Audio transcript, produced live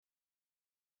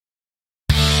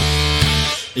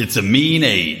It's a mean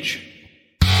age.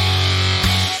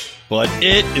 But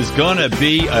it is going to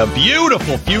be a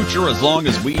beautiful future as long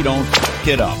as we don't f***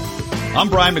 it up. I'm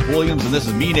Brian McWilliams, and this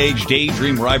is Mean Age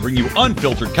Daydream, where I bring you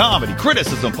unfiltered comedy,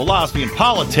 criticism, philosophy, and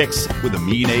politics with a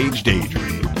Mean Age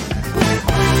Daydream.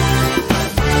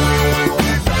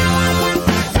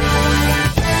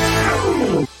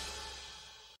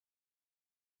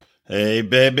 Hey,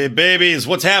 babies,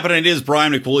 what's happening? It is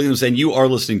Brian McWilliams, and you are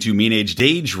listening to Mean Age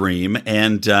Daydream,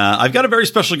 and I've got a very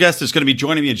special guest that's going to be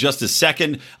joining me in just a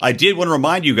second. I did want to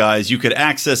remind you guys, you could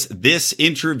access this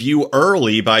interview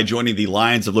early by joining the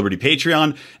Lions of Liberty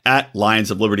Patreon at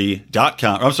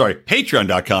lionsofliberty.com. I'm sorry,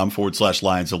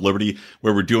 patreon.com/Lions of Liberty,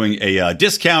 where we're doing a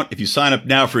discount. If you sign up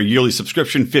now for a yearly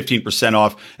subscription, 15%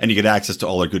 off, and you get access to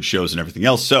all our good shows and everything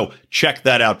else. So check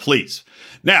that out, please.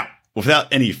 Now, without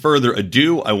any further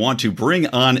ado, I want to bring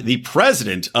on the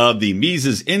president of the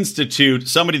Mises Institute,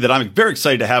 somebody that I'm very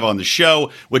excited to have on the show,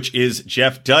 which is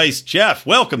Jeff Deist. Jeff,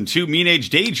 welcome to Mean Age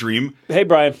Daydream. Hey,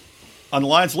 Brian. On the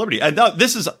Lions of Liberty. And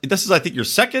this is, I think, your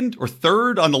second or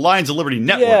third on the Lions of Liberty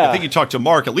network. Yeah. I think you talked to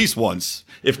Mark at least once,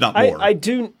 if not more.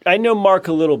 I know Mark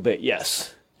a little bit,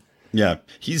 yes. Yeah,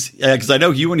 he's because I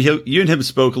know you and him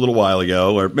spoke a little while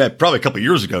ago, or probably a couple of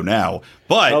years ago now.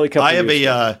 But I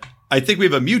have I think we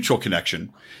have a mutual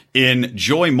connection in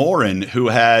Joy Morin, who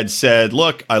had said,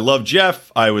 "Look, I love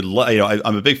Jeff. I would,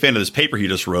 I'm a big fan of this paper he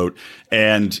just wrote,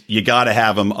 and you got to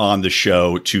have him on the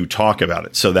show to talk about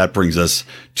it." So that brings us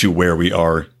to where we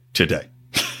are today.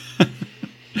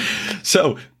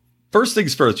 So, first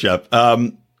things first, Jeff.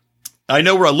 I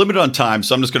know we're limited on time,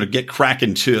 so I'm just going to get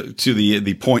cracking to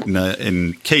the point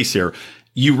in case here.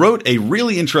 You wrote a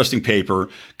really interesting paper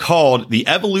called "The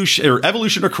Evolution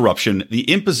or Corruption: The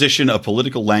Imposition of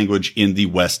Political Language in the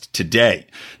West Today."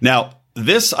 Now,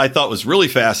 this I thought was really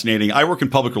fascinating. I work in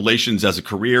public relations as a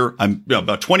career. I'm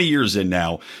about 20 years in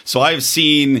now. So I've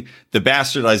seen the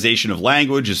bastardization of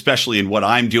language, especially in what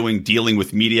I'm doing, dealing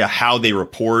with media, how they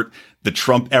report, the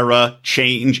Trump era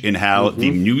change in how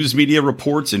the news media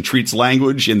reports and treats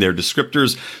language in their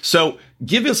descriptors. So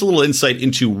give us a little insight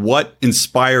into what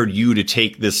inspired you to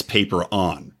take this paper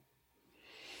on.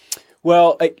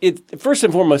 Well, first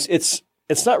and foremost, it's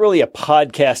not really a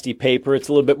podcasty paper. It's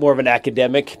a little bit more of an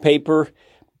academic paper,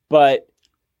 but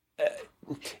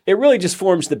it really just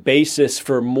forms the basis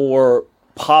for more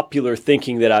popular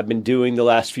thinking that I've been doing the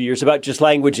last few years about just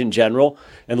language in general,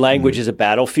 and language as a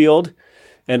battlefield,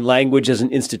 and language as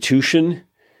an institution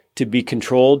to be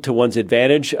controlled to one's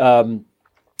advantage. I've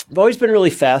always been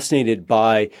really fascinated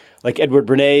by, like, Edward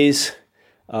Bernays,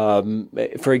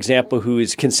 for example, who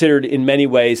is considered in many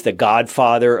ways the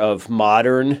godfather of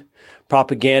modern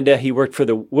propaganda. He worked for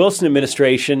the Wilson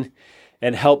administration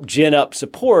and helped gin up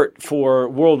support for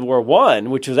World War I,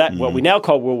 which was what we now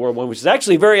call World War I, which is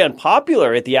actually very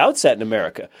unpopular at the outset in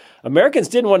America. Americans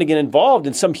didn't want to get involved,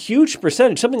 and some huge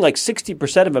percentage, something like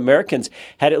 60% of Americans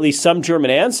had at least some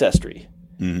German ancestry.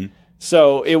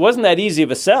 So it wasn't that easy of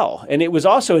a sell. And it was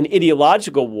also an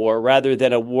ideological war rather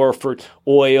than a war for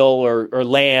oil or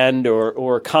land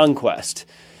or conquest.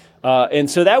 And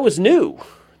so that was new.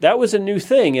 That was a new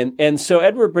thing. And so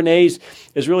Edward Bernays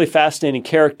is a really fascinating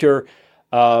character.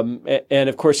 And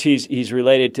of course, he's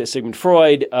related to Sigmund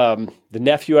Freud, the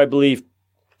nephew, I believe.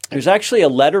 There's actually a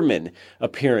Letterman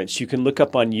appearance you can look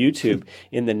up on YouTube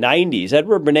in the 90s.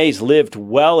 Edward Bernays lived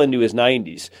well into his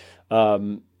 90s.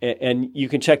 And you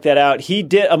can check that out. He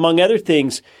did, among other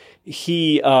things,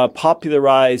 he helped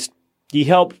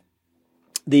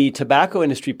the tobacco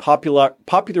industry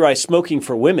popularize smoking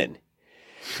for women,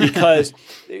 because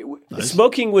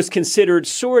smoking was considered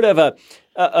sort of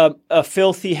a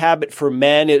filthy habit for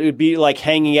men. It would be like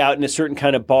hanging out in a certain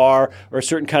kind of bar or a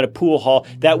certain kind of pool hall.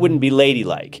 That wouldn't be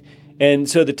ladylike. And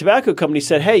so the tobacco company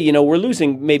said, hey, we're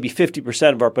losing maybe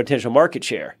 50% of our potential market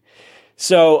share.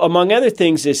 So among other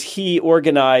things is he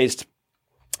organized,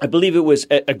 I believe it was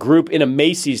a group in a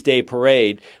Macy's Day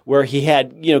Parade where he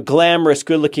had, glamorous,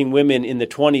 good-looking women in the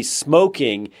 20s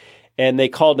smoking, and they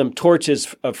called them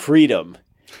torches of freedom.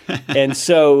 And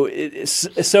so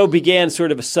began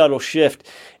sort of a subtle shift.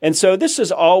 And so this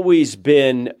has always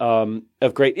been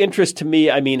of great interest to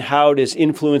me. I mean, how does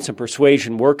influence and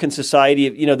persuasion work in society?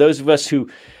 Those of us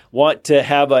who want to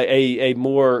have a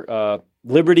more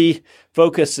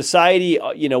liberty-focused society,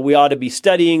 we ought to be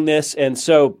studying this. And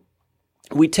so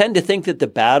we tend to think that the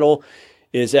battle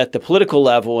is at the political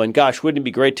level, and gosh, wouldn't it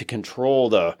be great to control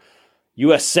the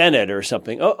U.S. Senate or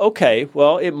something? Oh, okay,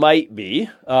 well, it might be.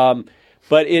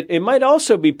 But it might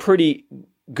also be pretty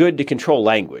good to control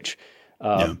language.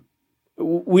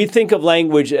 We think of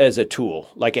language as a tool,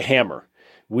 like a hammer.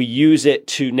 We use it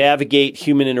to navigate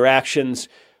human interactions.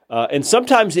 And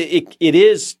sometimes it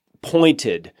is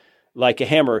pointed like a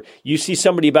hammer. You see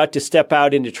somebody about to step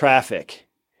out into traffic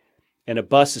and a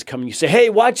bus is coming. You say, hey,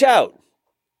 watch out.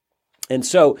 And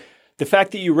so the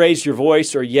fact that you raised your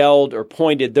voice or yelled or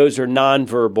pointed, those are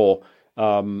nonverbal,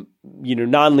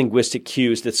 non-linguistic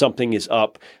cues that something is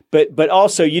up. But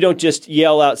also you don't just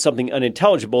yell out something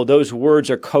unintelligible. Those words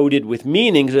are coded with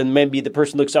meanings, and maybe the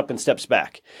person looks up and steps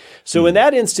back. So in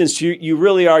that instance, you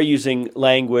really are using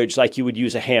language like you would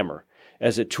use a hammer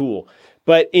as a tool.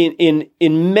 But in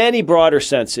many broader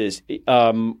senses,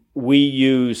 we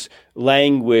use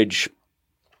language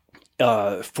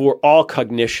for all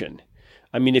cognition.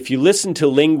 I mean, if you listen to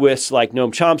linguists like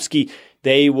Noam Chomsky,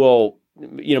 they will,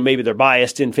 maybe they're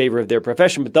biased in favor of their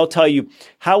profession, but they'll tell you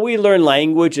how we learn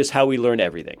language is how we learn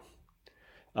everything.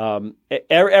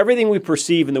 Everything we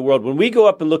perceive in the world, when we go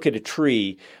up and look at a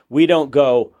tree, we don't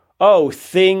go, oh,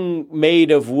 thing made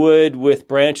of wood with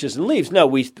branches and leaves. No,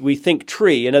 we think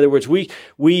tree. In other words, we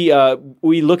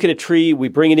look at a tree, we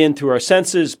bring it in through our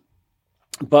senses,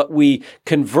 but we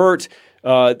convert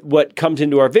what comes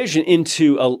into our vision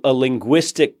into a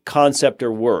linguistic concept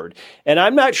or word. And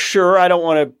I'm not sure. I don't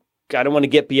want to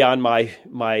get beyond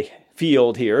my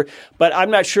field here, but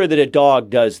I'm not sure that a dog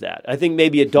does that. I think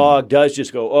maybe a dog does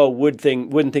just go, oh,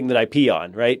 wooden thing that I pee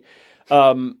on, right?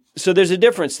 So there's a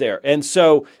difference there. And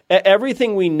so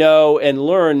everything we know and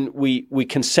learn, we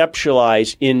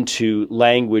conceptualize into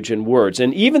language and words.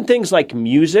 And even things like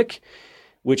music,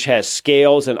 which has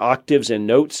scales and octaves and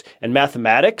notes, and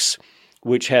mathematics,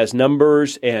 which has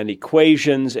numbers and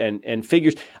equations and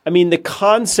figures. I mean, the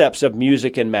concepts of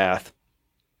music and math,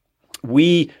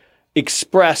 we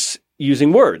express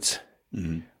using words.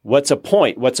 Mm-hmm. What's a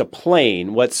point? What's a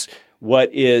plane?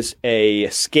 What is a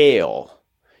scale?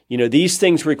 These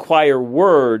things require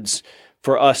words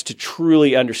for us to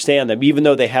truly understand them, even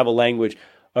though they have a language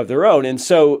of their own. And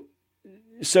so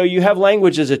you have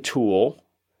language as a tool.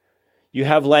 You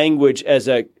have language as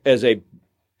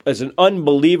an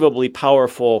unbelievably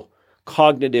powerful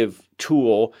cognitive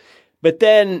tool. But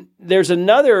then there's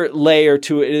another layer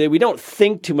to it that we don't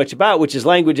think too much about, which is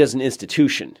language as an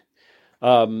institution.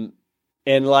 And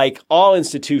like all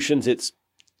institutions, it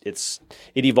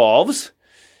evolves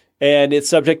and it's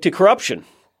subject to corruption.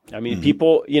 I mean,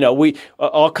 people,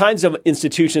 all kinds of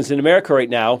institutions in America right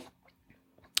now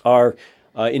are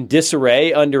in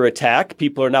disarray, under attack.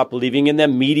 People are not believing in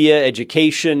them. Media,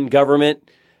 education, government.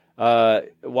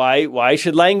 Why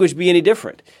should language be any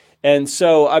different? And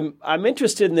so I'm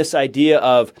interested in this idea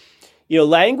of,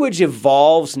 language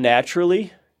evolves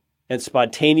naturally and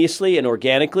spontaneously and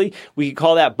organically. We could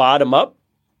call that bottom up,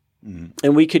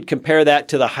 and we could compare that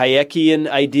to the Hayekian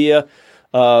idea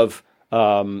of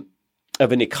an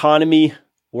economy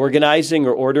organizing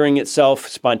or ordering itself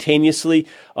spontaneously.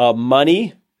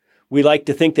 Money, we like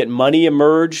to think that money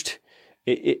emerged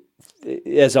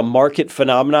as a market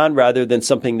phenomenon rather than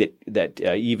something that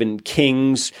even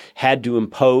kings had to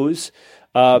impose.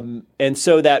 And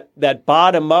so that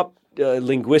bottom-up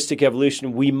linguistic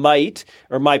evolution, we might,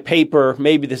 or my paper,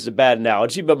 maybe this is a bad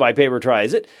analogy, but my paper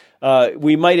tries it,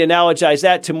 we might analogize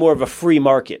that to more of a free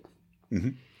market.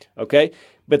 Okay?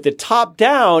 But the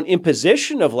top-down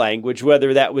imposition of language,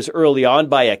 whether that was early on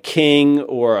by a king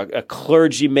or a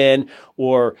clergyman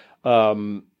or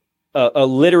a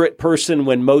literate person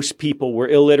when most people were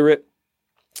illiterate,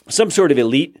 some sort of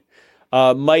elite,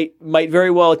 might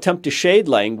very well attempt to shade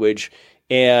language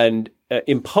and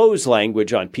impose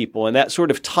language on people. And that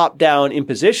sort of top-down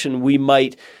imposition we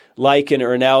might liken or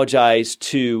analogize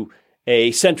to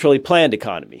a centrally planned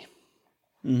economy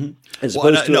as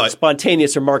opposed to a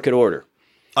spontaneous or market order.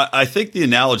 I think the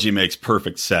analogy makes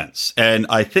perfect sense. And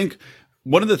I think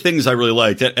one of the things I really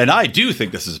liked, and I do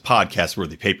think this is a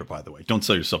podcast-worthy paper, by the way. Don't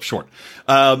sell yourself short.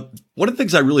 One of the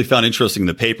things I really found interesting in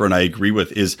the paper, and I agree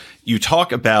with, is you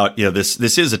talk about,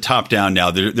 this is a top-down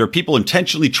now. There are people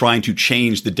intentionally trying to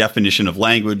change the definition of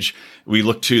language. We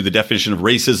look to the definition of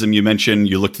racism you mentioned.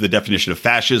 You look to the definition of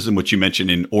fascism, which you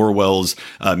mentioned in Orwell's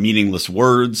Meaningless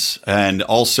Words. And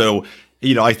also,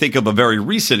 I think of a very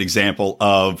recent example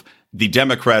of the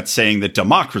Democrats saying that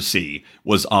democracy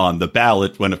was on the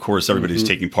ballot when, of course, everybody's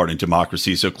taking part in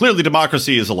democracy. So clearly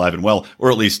democracy is alive and well, or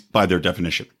at least by their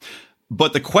definition.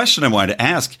 But the question I wanted to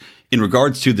ask in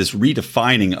regards to this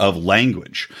redefining of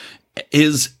language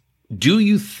is, do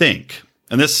you think,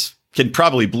 and this can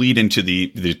probably bleed into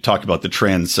the talk about the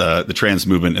trans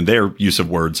movement and their use of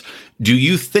words, do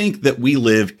you think that we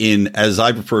live in, as I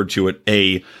referred to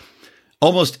it,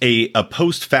 almost a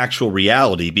post-factual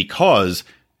reality, because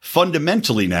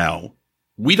fundamentally now,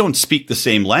 we don't speak the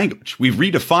same language. We've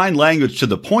redefined language to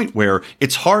the point where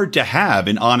it's hard to have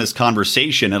an honest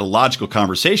conversation and a logical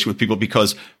conversation with people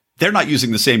because they're not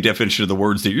using the same definition of the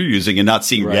words that you're using and not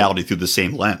seeing reality through the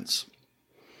same lens.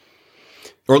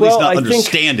 Or at least not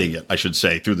understanding it, I should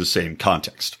say, through the same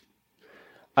context.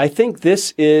 I think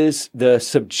this is the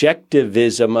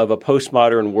subjectivism of a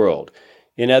postmodern world.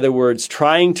 In other words,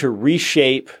 trying to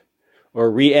reshape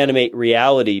or reanimate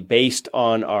reality based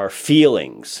on our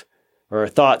feelings or our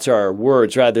thoughts or our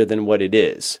words rather than what it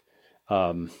is.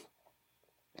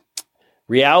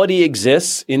 Reality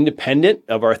exists independent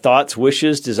of our thoughts,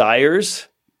 wishes, desires,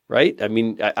 right? I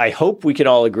mean, I hope we can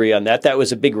all agree on that. That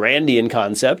was a big Randian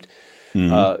concept.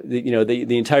 The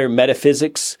entire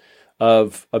metaphysics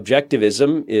of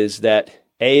objectivism is that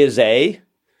A is A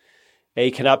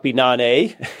cannot be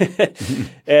non-A,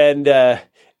 and A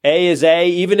is A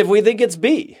even if we think it's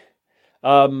B.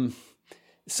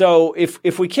 So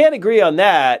if we can't agree on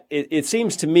that, it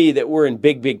seems to me that we're in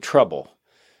big, big trouble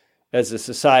as a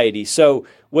society. So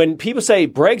when people say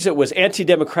Brexit was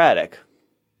anti-democratic,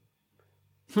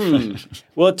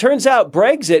 well, it turns out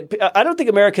Brexit, I don't think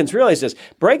Americans realize this,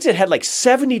 Brexit had like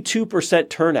 72%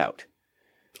 turnout.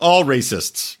 All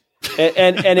racists.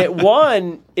 and it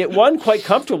won quite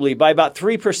comfortably by about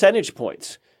 3 percentage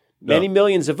points, many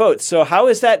millions of votes. So how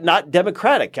is that not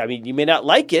democratic? I mean, you may not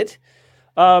like it,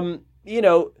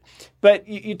 but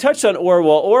you touched on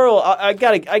Orwell. Orwell, I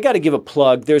gotta give a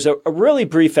plug. There's a really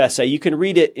brief essay. You can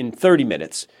read it in 30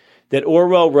 minutes that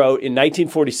Orwell wrote in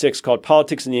 1946 called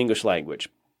Politics in the English Language.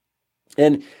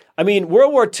 And I mean,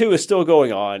 World War II is still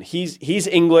going on. He's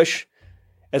English.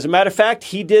 As a matter of fact,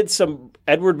 he did some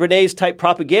Edward Bernays type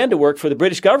propaganda work for the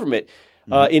British government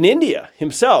in India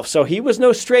himself. So he was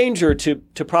no stranger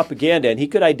to propaganda, and he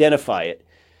could identify it.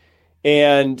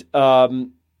 And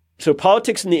so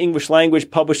Politics in the English Language,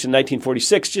 published in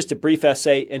 1946, just a brief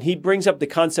essay, and he brings up the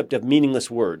concept of meaningless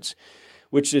words,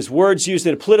 which is words used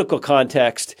in a political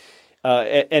context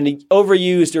and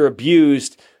overused or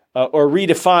abused or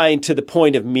redefined to the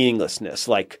point of meaninglessness,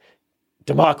 like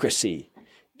democracy.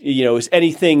 Is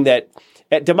anything that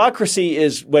democracy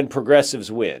is when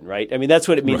progressives win, right? I mean, that's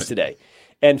what it means today.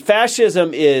 And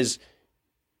fascism is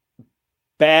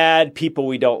bad people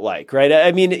we don't like, right?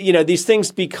 I mean, these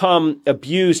things become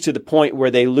abused to the point where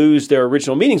they lose their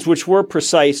original meanings, which were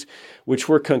precise, which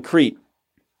were concrete.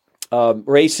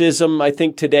 Racism, I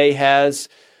think, today has.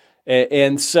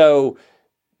 And so,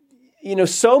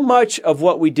 so much of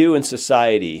what we do in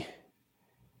society,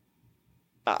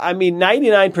 I mean,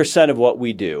 99% of what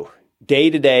we do,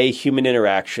 day-to-day human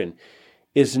interaction,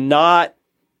 is not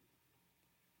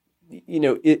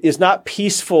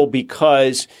peaceful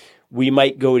because we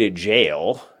might go to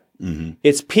jail. Mm-hmm.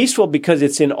 It's peaceful because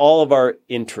it's in all of our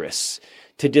interests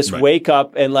to just wake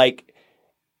up and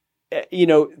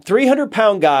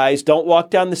 300-pound guys don't walk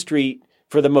down the street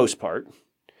for the most part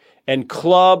and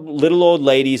club little old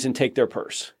ladies and take their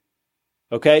purse.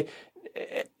 Okay?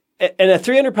 And a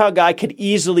 300-pound guy could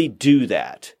easily do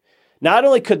that. Not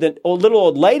only could the little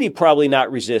old lady probably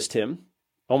not resist him,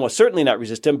 almost certainly not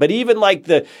resist him, but even like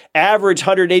the average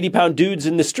 180-pound dudes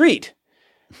in the street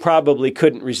probably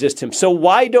couldn't resist him. So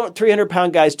why don't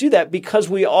 300-pound guys do that? Because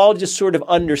we all just sort of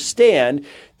understand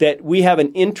that we have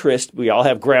an interest. We all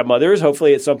have grandmothers,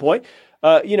 hopefully at some point.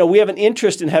 We have an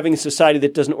interest in having a society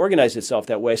that doesn't organize itself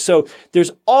that way. So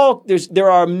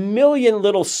there are a million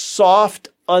little soft,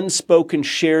 unspoken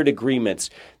shared agreements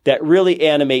that really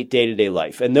animate day-to-day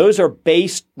life. And those are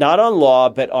based not on law,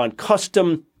 but on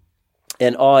custom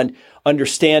and on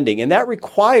understanding. And that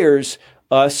requires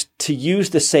us to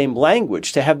use the same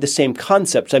language, to have the same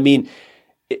concepts. I mean,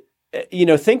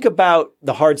 think about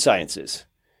the hard sciences.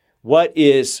 What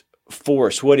is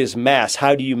force? What is mass?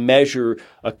 How do you measure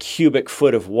a cubic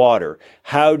foot of water?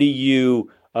 How do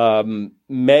you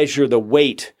measure the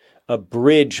weight a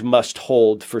bridge must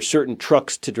hold for certain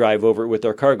trucks to drive over with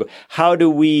their cargo? How do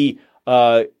we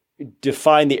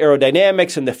define the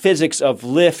aerodynamics and the physics of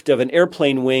lift of an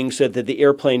airplane wing so that the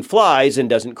airplane flies and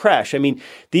doesn't crash? I mean,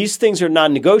 these things are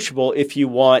non-negotiable if you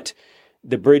want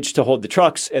the bridge to hold the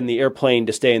trucks and the airplane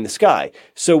to stay in the sky.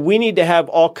 So we need to have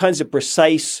all kinds of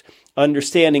precise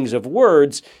understandings of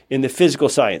words in the physical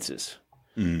sciences.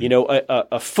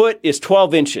 A foot is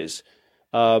 12 inches.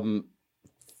 3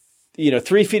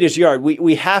 feet is a yard.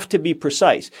 We have to be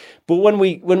precise. But when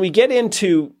we get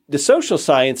into the social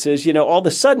sciences, all of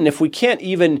a sudden, if we can't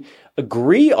even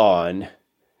agree on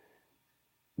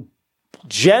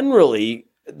generally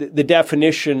the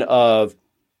definition of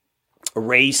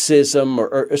racism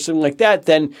or something like that,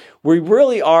 then we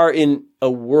really are in a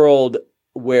world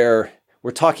where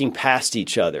we're talking past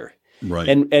each other. Right.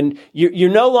 And you're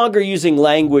no longer using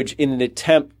language in an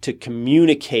attempt to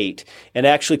communicate and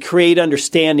actually create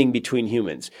understanding between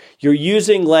humans. You're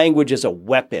using language as a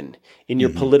weapon in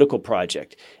your political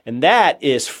project. And that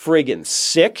is friggin'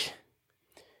 sick,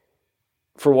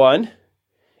 for one.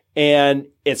 And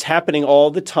it's happening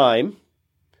all the time.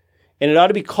 And it ought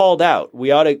to be called out.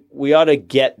 We ought to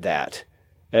get that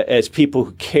as people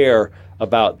who care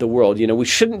about the world. We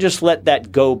shouldn't just let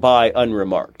that go by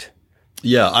unremarked.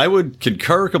 Yeah, I would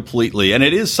concur completely. And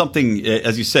it is something,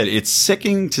 as you said, it's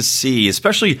sickening to see,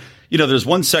 especially, there's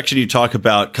one section you talk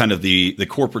about kind of the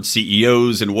corporate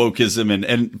CEOs and wokeism.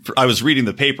 And I was reading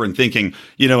the paper and thinking,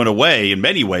 in a way, in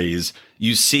many ways,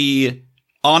 you see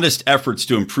honest efforts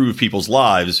to improve people's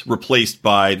lives replaced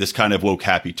by this kind of woke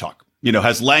happy talk.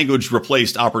 Has language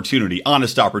replaced opportunity,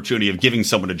 honest opportunity of giving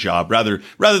someone a job? Rather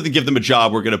than give them a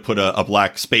job, we're going to put a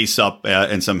black space up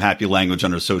and some happy language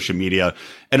on our social media.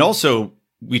 And also,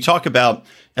 we talk about,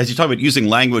 as you talk about using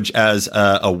language as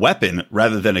a weapon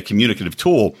rather than a communicative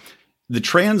tool, the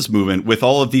trans movement with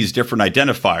all of these different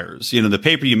identifiers. The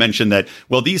paper you mentioned that,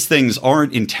 well, these things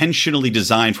aren't intentionally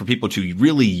designed for people to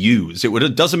really use.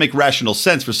 It doesn't make rational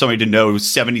sense for somebody to know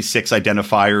 76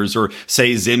 identifiers or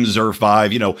say Zim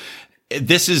 5.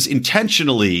 This is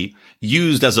intentionally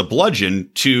used as a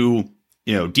bludgeon to,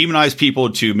 demonize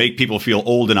people, to make people feel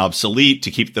old and obsolete,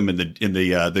 to keep them in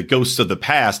the ghosts of the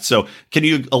past. So can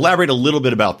you elaborate a little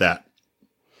bit about that?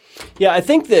 Yeah, I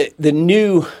think that the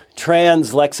new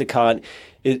trans lexicon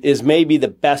is maybe the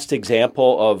best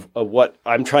example of what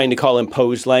I'm trying to call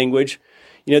imposed language.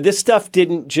 This stuff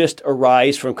didn't just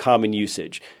arise from common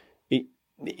usage.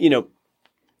 You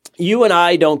and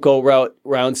I don't go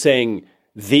around saying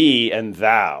thee and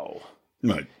thou.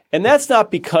 Right. And that's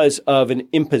not because of an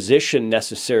imposition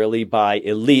necessarily by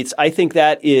elites. I think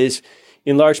that is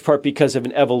in large part because of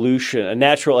a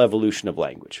natural evolution of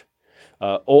language.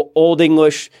 Old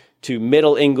English to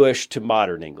Middle English to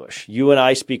Modern English. You and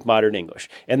I speak Modern English.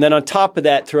 And then on top of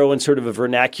that, throw in sort of a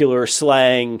vernacular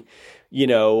slang,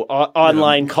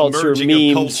 online culture,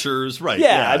 memes. Cultures, right.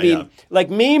 Yeah, like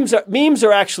memes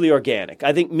are actually organic.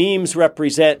 I think memes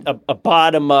represent a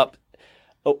bottom-up,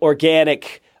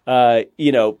 organic,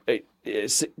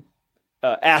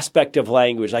 aspect of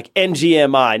language, like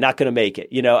NGMI, not going to make it.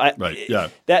 Right. Yeah.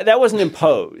 That wasn't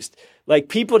imposed.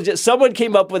 Like someone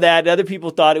came up with that, and other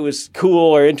people thought it was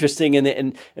cool or interesting,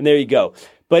 and there you go.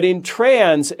 But in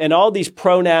trans and all these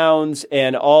pronouns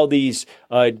and all these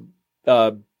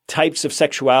types of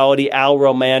sexuality,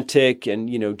 alromantic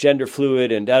and gender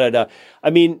fluid and da. I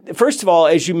mean, first of all,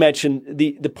 as you mentioned,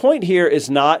 the point here is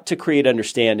not to create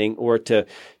understanding or to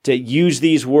use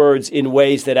these words in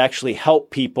ways that actually help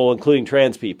people, including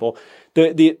trans people.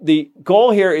 The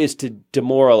goal here is to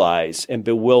demoralize and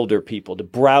bewilder people, to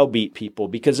browbeat people,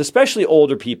 because especially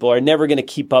older people are never going to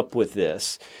keep up with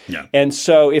this. Yeah. And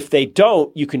so if they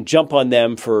don't, you can jump on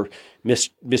them for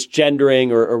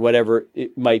misgendering or whatever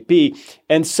it might be.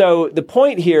 And so the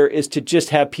point here is to just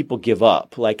have people give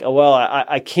up. Like, oh, well,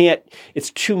 I can't,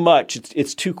 it's too much.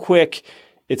 It's too quick.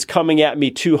 It's coming at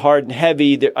me too hard and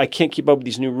heavy. I can't keep up with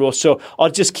these new rules. So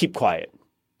I'll just keep quiet.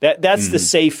 That's the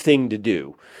safe thing to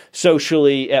do.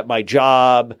 Socially, at my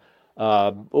job,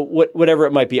 whatever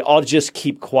it might be, I'll just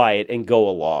keep quiet and go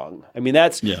along. I mean,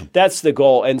 that's the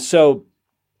goal. And so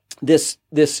this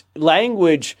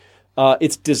language,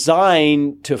 it's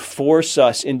designed to force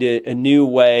us into a new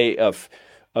way of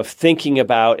thinking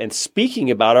about and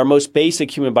speaking about our most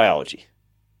basic human biology,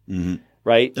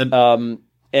 right?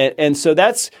 And so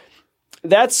that's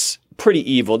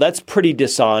pretty evil. That's pretty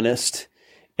dishonest.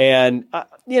 And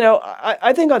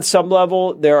I think on some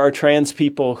level there are trans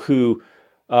people who,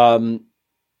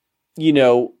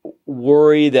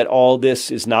 worry that all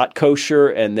this is not kosher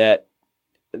and that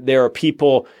there are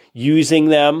people using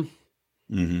them.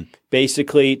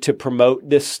 Basically to promote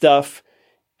this stuff.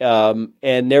 And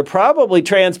they're probably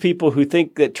trans people who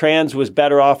think that trans was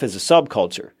better off as a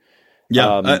subculture.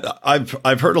 Yeah,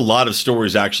 I've heard a lot of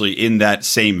stories actually in that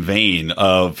same vein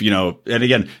of, and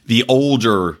again, the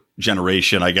older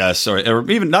generation, I guess, or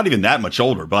even not even that much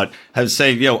older, but has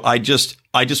saying, I just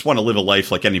want to live a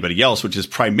life like anybody else, which is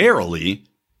primarily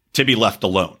to be left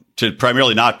alone. To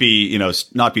primarily not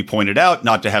be pointed out,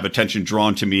 not to have attention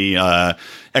drawn to me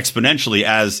exponentially,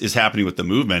 as is happening with the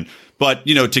movement. But,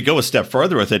 to go a step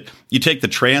further with it, you take the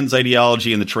trans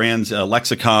ideology and the trans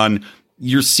lexicon,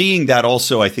 you're seeing that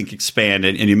also, I think, expand,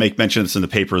 and you make mention of this in the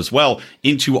paper as well,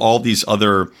 into all these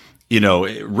other,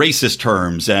 racist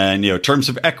terms and, terms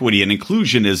of equity and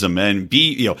inclusionism and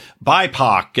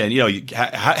BIPOC and,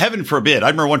 heaven forbid. I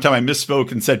remember one time I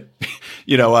misspoke and said,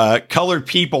 colored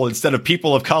people instead of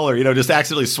people of color, just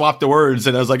accidentally swapped the words.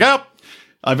 And I was like, oh,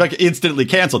 I've like instantly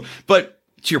canceled. But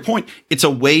to your point, it's a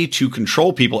way to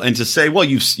control people and to say, well,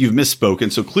 you've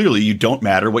misspoken, so clearly you don't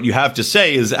matter. What you have to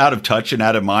say is out of touch and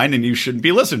out of mind, and you shouldn't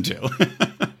be listened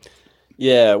to.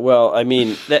 Yeah, well, I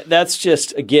mean, that's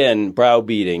just, again,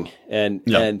 browbeating,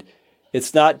 and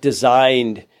it's not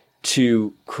designed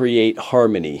to create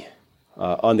harmony.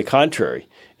 On the contrary,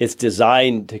 it's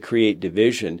designed to create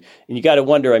division. And you got to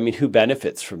wonder, I mean, who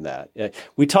benefits from that?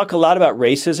 We talk a lot about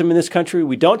racism in this country.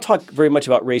 We don't talk very much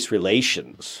about race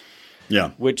relations.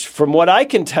 Yeah. Which, from what I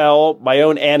can tell, my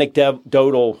own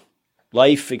anecdotal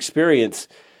life experience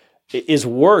is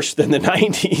worse than the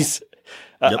 90s.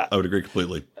 Yep, I would agree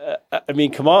completely. I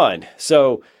mean, come on.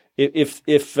 So if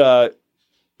the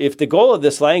goal of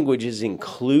this language is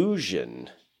inclusion,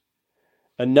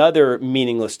 another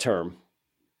meaningless term,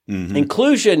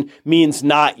 inclusion means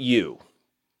not you.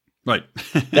 Right.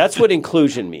 That's what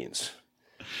inclusion means.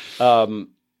 Well,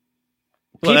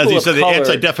 as you said, the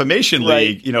Anti-Defamation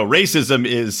League, right. Racism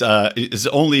is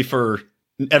only for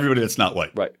everybody that's not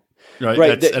white. Right.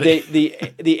 Right. The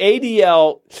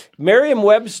ADL,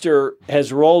 Merriam-Webster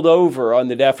has rolled over on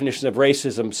the definition of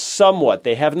racism somewhat.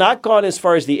 They have not gone as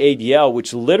far as the ADL,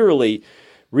 which literally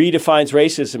redefines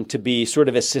racism to be sort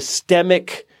of a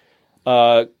systemic,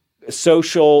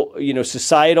 social,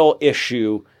 societal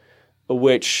issue,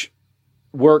 which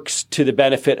works to the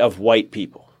benefit of white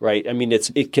people. Right. I mean,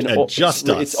 it's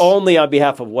only on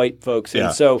behalf of white folks.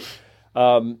 And so,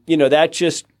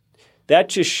 that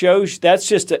just shows, that's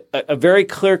just a very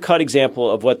clear cut example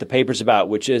of what the paper's about,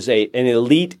 which is an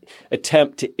elite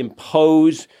attempt to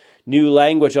impose new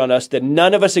language on us that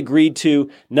none of us agreed to,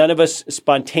 none of us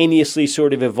spontaneously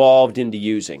sort of evolved into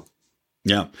using.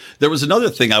 Yeah. There was another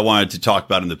thing I wanted to talk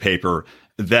about in the paper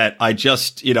that I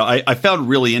just, I found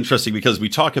really interesting because we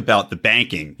talk about the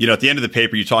banking. At the end of the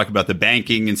paper, you talk about the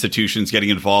banking institutions getting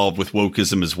involved with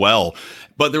wokeism as well.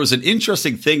 But there was an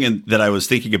interesting thing that I was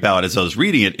thinking about as I was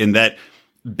reading it, in that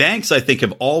banks, I think,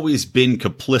 have always been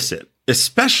complicit,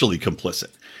 especially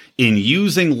complicit, in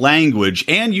using language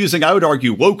and using, I would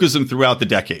argue, wokeism throughout the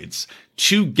decades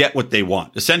to get what they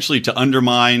want, essentially to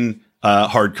undermine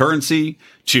hard currency,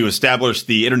 to establish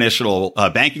the international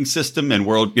banking system and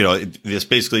world, this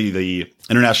basically the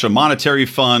International Monetary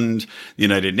Fund, the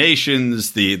United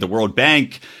Nations, the World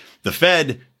Bank, the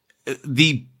Fed.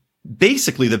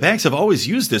 Basically, the banks have always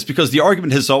used this because the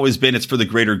argument has always been it's for the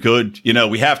greater good.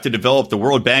 We have to develop the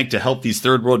World Bank to help these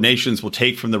third world nations. We'll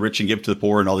take from the rich and give to the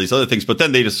poor and all these other things. But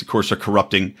then they just, of course, are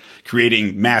corrupting,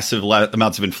 creating massive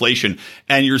amounts of inflation.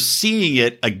 And you're seeing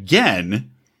it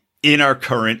again in our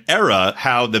current era,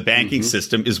 how the banking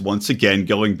system is once again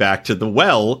going back to the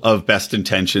well of best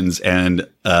intentions and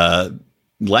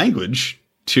language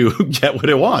to get what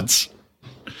it wants.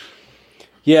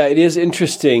 Yeah, it is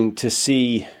interesting to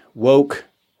see woke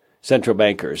central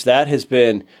bankers. That has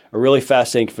been a really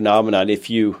fascinating phenomenon. If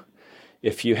you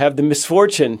have the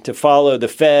misfortune to follow the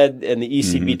Fed and the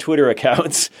ECB Twitter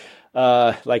accounts,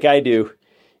 like I do,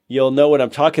 you'll know what I'm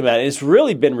talking about. And it's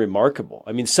really been remarkable.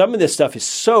 I mean, some of this stuff is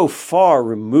so far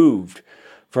removed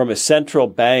from a central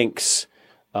bank's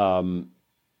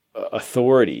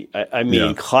authority. I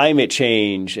mean, climate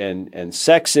change and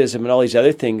sexism and all these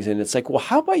other things. And it's like, well,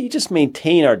 how about you just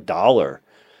maintain our dollar?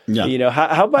 Yeah.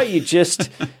 How about you just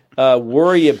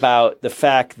worry about the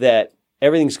fact that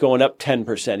everything's going up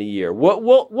 10% a year?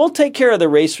 We'll take care of the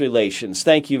race relations.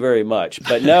 Thank you very much.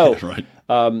 But no, right.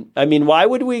 I mean, why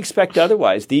would we expect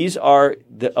otherwise? These are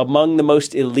among the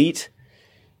most elite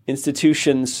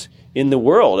institutions in the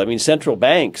world. I mean, central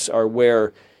banks are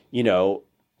where,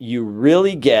 you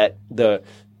really get the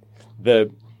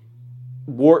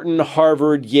Wharton,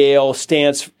 Harvard, Yale,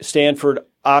 Stanford,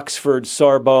 Oxford,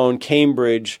 Sorbonne,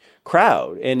 Cambridge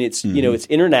crowd. And it's, it's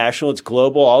international, it's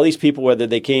global. All these people, whether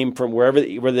they came from whether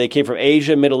they came from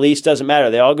Asia, Middle East, doesn't matter.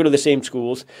 They all go to the same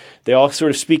schools. They all sort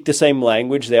of speak the same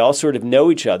language. They all sort of know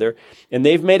each other. And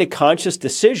they've made a conscious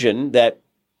decision that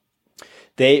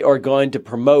they are going to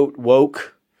promote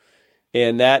woke,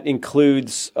 and that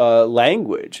includes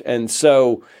language. And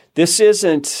so this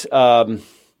isn't,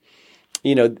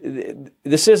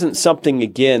 this isn't something,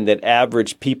 again, that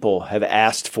average people have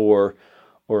asked for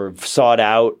or sought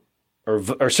out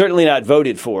or certainly not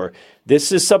voted for.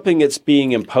 This is something that's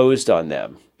being imposed on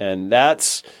them. And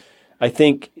that's, I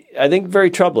think very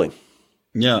troubling.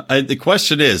 Yeah. The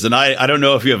question is, and I don't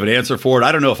know if you have an answer for it.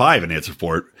 I don't know if I have an answer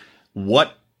for it.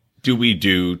 What do we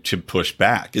do to push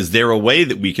back? Is there a way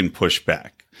that we can push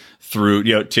back through,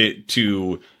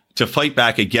 to fight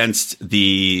back against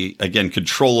the, again,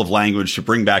 control of language, to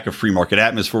bring back a free market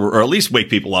atmosphere, or at least wake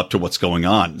people up to what's going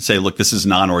on? Say, look, this is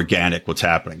non-organic, what's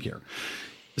happening here.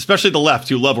 especially the left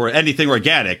who love anything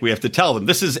organic, we have to tell them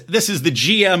this is the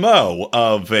GMO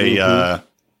of a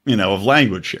of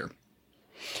language here.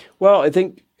 Well, I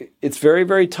think it's very,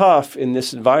 very tough in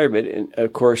this environment. And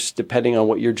of course, depending on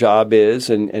what your job is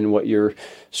and what your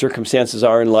circumstances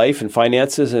are in life and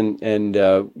finances and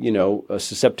a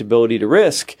susceptibility to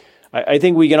risk, I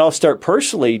think we can all start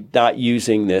personally not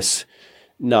using this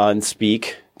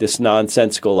non-speak, this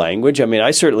nonsensical language. I mean,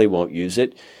 I certainly won't use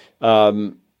it.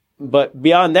 But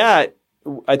beyond that,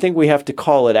 I think we have to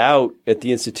call it out at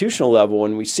the institutional level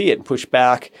when we see it and push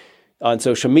back on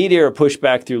social media or push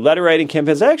back through letter writing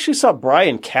campaigns. I actually saw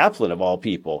Brian Kaplan, of all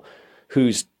people,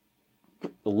 who's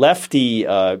lefty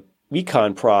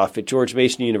econ prof at George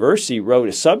Mason University, wrote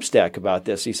a Substack about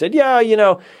this. He said,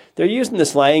 they're using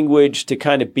this language to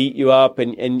kind of beat you up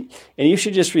and you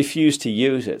should just refuse to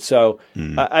use it. So,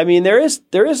 I mean, there is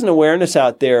an awareness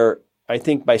out there, I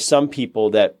think, by some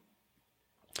people that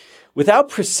without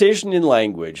precision in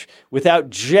language,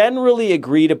 without generally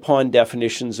agreed upon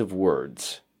definitions of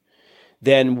words,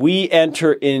 then we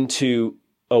enter into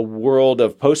a world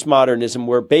of postmodernism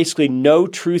where basically no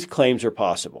truth claims are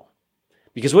possible.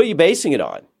 Because what are you basing it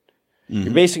on? Mm-hmm.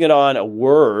 You're basing it on a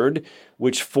word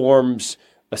which forms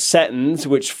a sentence,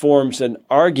 which forms an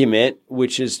argument,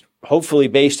 which is hopefully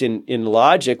based in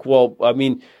logic. Well, I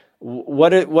mean,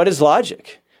 what is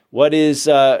logic? What is,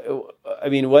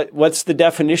 what's the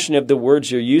definition of the words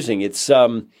you're using? It's,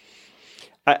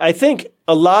 I think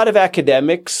a lot of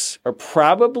academics are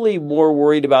probably more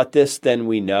worried about this than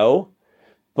we know,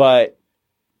 but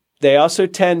they also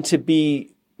tend to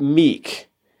be meek.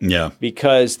 Yeah.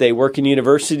 Because they work in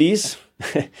universities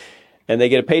and they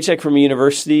get a paycheck from a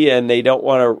university and they don't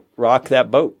want to rock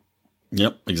that boat.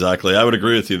 Yep, exactly. I would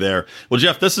agree with you there. Well,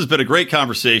 Jeff, this has been a great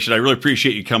conversation. I really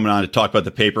appreciate you coming on to talk about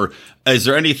the paper. Is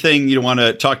there anything you want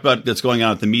to talk about that's going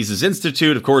on at the Mises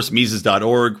Institute? Of course,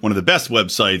 Mises.org, one of the best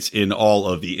websites in all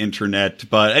of the internet.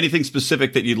 But anything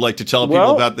specific that you'd like to tell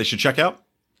people about they should check out?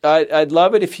 I'd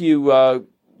love it if you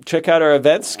check out our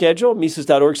events schedule,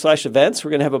 Mises.org/events.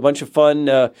 We're going to have a bunch of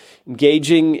fun,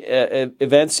 engaging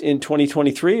events in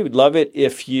 2023. We'd love it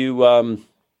if you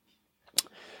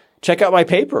check out my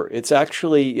paper. It's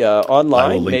actually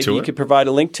online. Maybe you could provide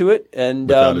a link to it. And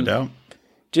without a doubt,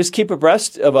 just keep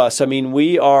abreast of us. I mean,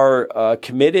 we are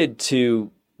committed to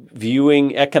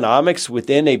viewing economics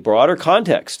within a broader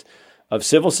context of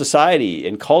civil society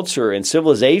and culture and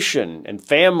civilization and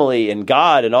family and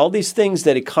God and all these things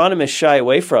that economists shy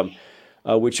away from,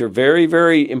 which are very,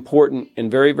 very important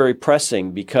and very, very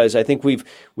pressing, because I think we've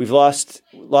lost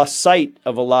sight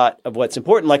of a lot of what's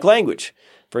important, like language.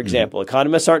 For example,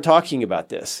 economists aren't talking about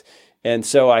this. And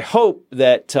so I hope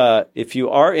that if you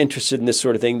are interested in this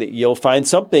sort of thing, that you'll find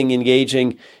something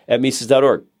engaging at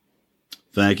Mises.org.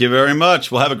 Thank you very much.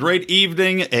 We'll have a great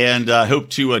evening, and hope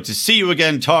to see you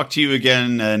again, talk to you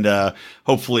again, and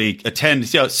hopefully attend.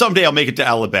 Someday I'll make it to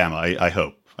Alabama. I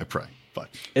hope. I pray. But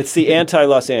it's the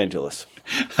anti-Los Angeles.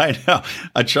 I know.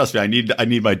 Trust me, I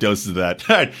need my doses of that.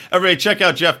 All right, everybody, check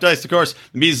out Jeff Deist, of course,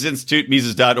 the Mises Institute,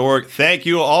 Mises.org. Thank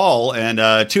you all,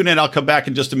 and tune in. I'll come back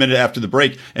in just a minute after the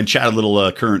break and chat a little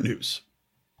current news.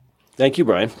 Thank you,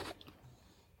 Brian.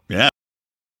 Yeah.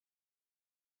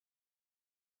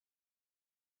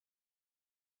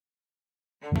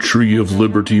 Tree of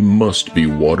Liberty must be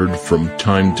watered from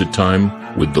time to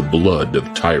time with the blood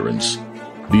of tyrants.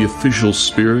 The official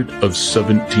spirit of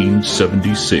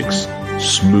 1776.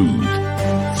 Smooth,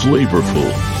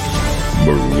 flavorful,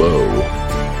 Merlot.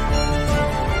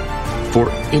 For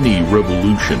any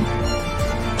revolution,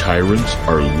 tyrants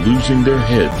are losing their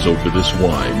heads over this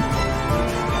wine.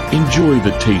 Enjoy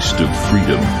the taste of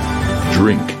freedom.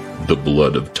 Drink the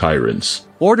blood of tyrants.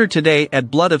 Order today at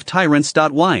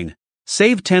bloodoftyrants.wine.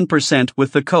 Save 10%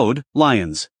 with the code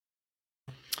LIONS.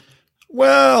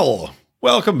 Well,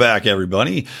 welcome back,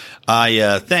 everybody.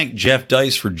 I thank Jeff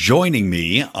Deist for joining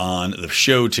me on the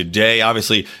show today.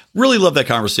 Obviously, really love that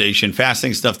conversation.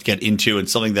 Fascinating stuff to get into and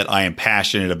something that I am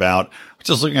passionate about.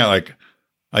 Just looking at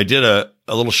I did a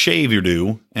little shave or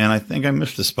two, and I think I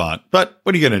missed the spot. But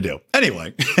what are you going to do?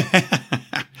 Anyway,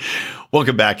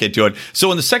 welcome back into it.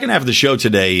 So in the second half of the show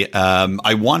today,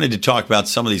 I wanted to talk about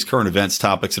some of these current events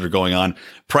topics that are going on.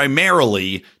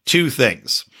 Primarily two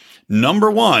things.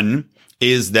 Number one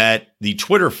is that the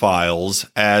Twitter files,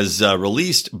 as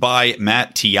released by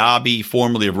Matt Taibbi,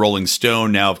 formerly of Rolling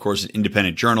Stone, now, of course, an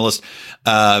independent journalist,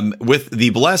 with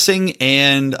the blessing,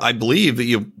 and I believe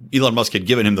that Elon Musk had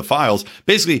given him the files,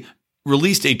 basically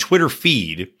released a Twitter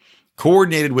feed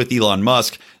coordinated with Elon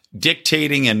Musk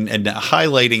dictating and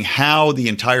highlighting how the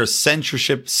entire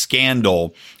censorship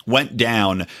scandal went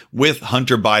down with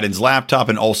Hunter Biden's laptop,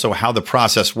 and also how the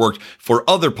process worked for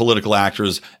other political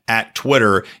actors at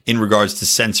Twitter in regards to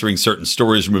censoring certain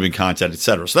stories, removing content,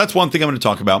 etc. So that's one thing I'm going to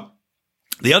talk about.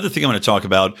 The other thing I'm going to talk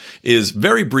about is,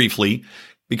 very briefly,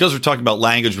 because we're talking about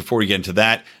language before we get into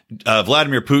that,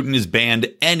 Vladimir Putin has banned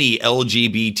any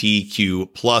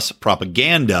LGBTQ plus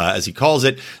propaganda, as he calls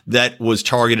it, that was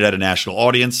targeted at a national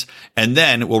audience. And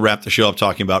then we'll wrap the show up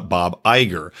talking about Bob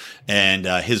Iger and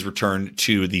his return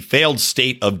to the failed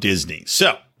state of Disney.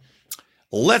 So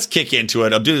let's kick into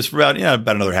it. I'll do this for about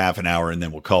another half an hour, and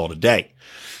then we'll call it a day.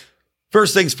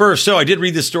 First things first. So I did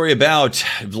read this story about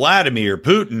Vladimir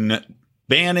Putin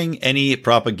banning any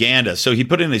propaganda. So he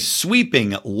put in a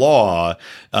sweeping law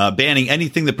banning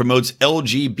anything that promotes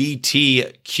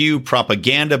LGBTQ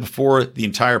propaganda before the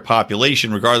entire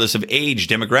population, regardless of age,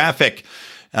 demographic,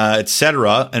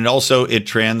 etc. And also it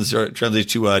translates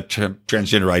to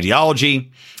transgender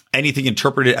ideology. Anything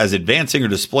interpreted as advancing or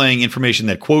displaying information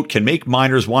that, quote, can make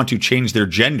minors want to change their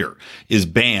gender is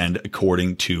banned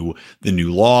according to the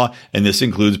new law. And this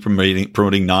includes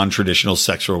promoting non-traditional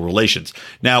sexual relations.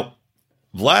 Now,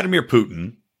 Vladimir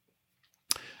Putin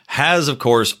has, of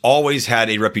course, always had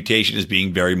a reputation as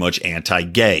being very much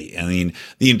anti-gay. I mean,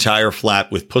 the entire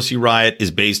flap with Pussy Riot is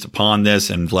based upon this,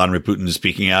 and Vladimir Putin is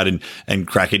speaking out and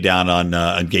cracking down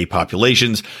on gay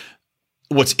populations.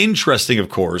 What's interesting, of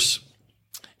course,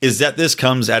 is that this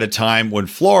comes at a time when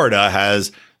Florida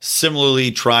has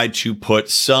similarly tried to put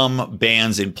some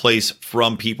bans in place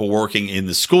from people working in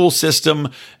the school system.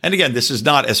 And again, this is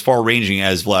not as far-ranging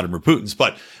as Vladimir Putin's,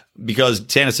 but because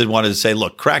Tannis wanted to say,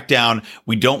 look, crack down.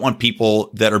 We don't want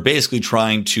people that are basically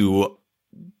trying to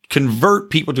convert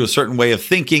people to a certain way of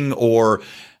thinking, or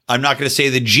I'm not going to say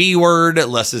the G word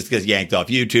unless it gets yanked off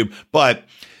YouTube, but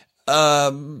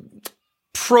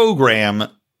program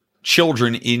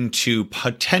children into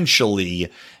potentially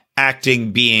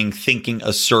acting, being, thinking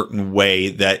a certain way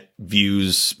that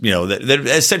views, that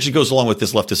essentially goes along with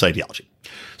this leftist ideology.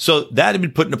 So that had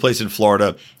been put into place in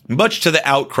Florida, much to the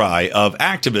outcry of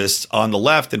activists on the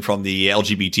left and from the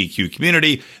LGBTQ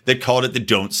community that called it the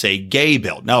Don't Say Gay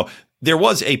bill. Now, there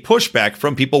was a pushback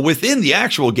from people within the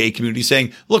actual gay community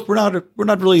saying, look, we're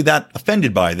not really that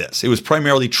offended by this. It was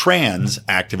primarily trans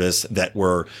activists that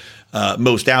were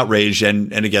most outraged.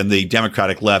 And again, the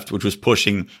Democratic left, which was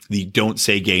pushing the Don't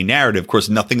Say Gay narrative. Of course,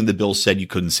 nothing in the bill said you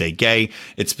couldn't say gay.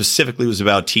 It specifically was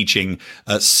about teaching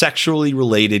sexually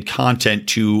related content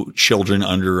to children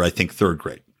under, I think, 3rd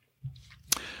grade.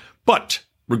 But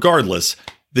regardless,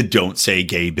 the Don't Say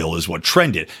Gay bill is what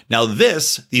trended. Now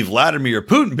the Vladimir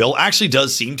Putin bill actually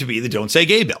does seem to be the Don't Say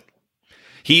Gay bill.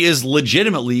 He is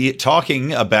legitimately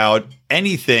talking about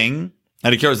anything.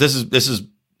 And of course, this is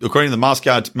according to the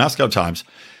Moscow Times,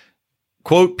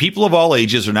 quote, people of all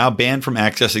ages are now banned from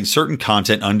accessing certain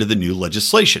content under the new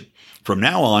legislation. From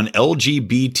now on,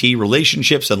 LGBT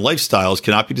relationships and lifestyles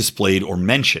cannot be displayed or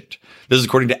mentioned. This is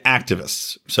according to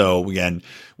activists. So again,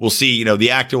 we'll see,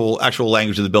 the actual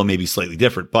language of the bill may be slightly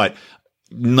different, but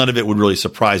none of it would really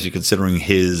surprise you considering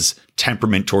his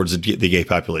temperament towards the gay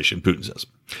population, Putin says.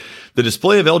 The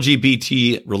display of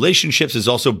LGBT relationships is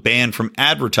also banned from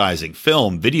advertising,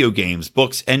 film, video games,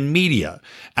 books, and media.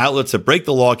 Outlets that break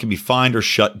the law can be fined or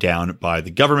shut down by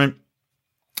the government.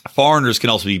 Foreigners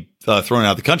can also be thrown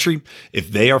out of the country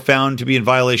if they are found to be in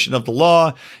violation of the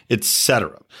law,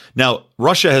 etc. Now,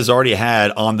 Russia has already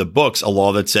had on the books a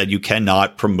law that said you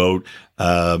cannot promote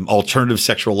alternative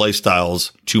sexual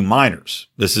lifestyles to minors.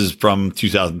 This is from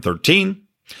 2013.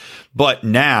 But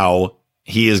now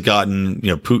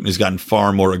Putin has gotten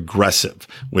far more aggressive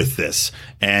with this.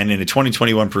 And in a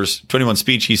 2021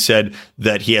 speech, he said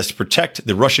that he has to protect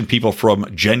the Russian people from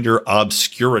gender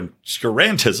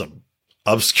obscurantism.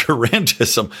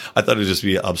 Obscurantism. I thought it would just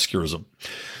be obscurism.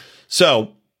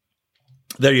 So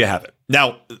there you have it.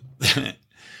 Now,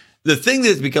 the thing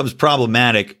that becomes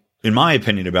problematic, in my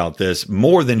opinion, about this,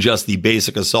 more than just the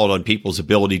basic assault on people's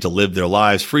ability to live their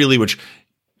lives freely, which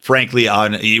frankly,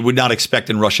 you would not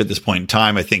expect in Russia at this point in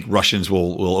time. I think Russians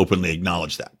will openly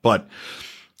acknowledge that. But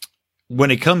when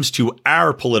it comes to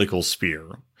our political sphere,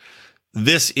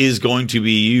 this is going to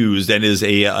be used and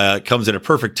comes at a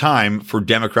perfect time for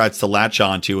Democrats to latch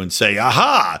onto and say,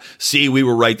 aha, see, we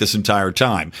were right this entire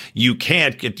time. You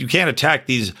can't attack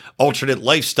these alternate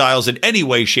lifestyles in any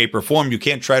way, shape, or form. You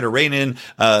can't try to rein in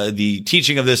the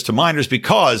teaching of this to minors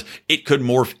because it could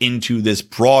morph into this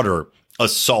broader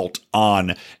assault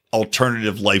on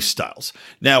alternative lifestyles.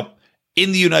 Now,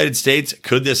 in the United States,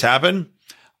 could this happen?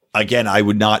 Again, I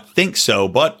would not think so,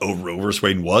 but Roe v.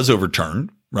 Wade was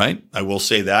overturned. right? I will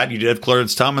say that. You did have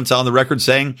Clarence Thomas on the record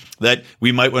saying that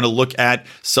we might want to look at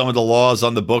some of the laws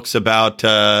on the books about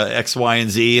X, Y, and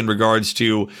Z in regards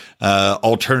to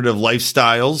alternative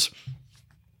lifestyles.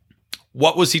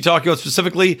 What was he talking about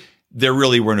specifically? There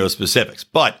really were no specifics,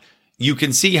 but you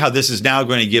can see how this is now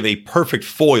going to give a perfect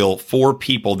foil for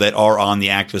people that are on the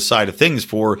activist side of things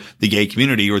for the gay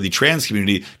community or the trans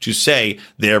community to say,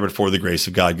 there but for the grace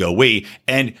of God go we.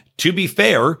 And to be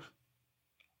fair,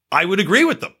 I would agree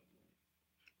with them.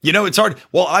 You know, it's hard.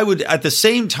 Well, I would at the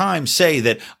same time say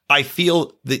that I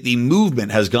feel that the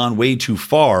movement has gone way too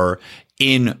far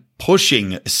in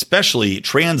pushing, especially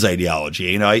trans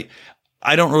ideology. You know,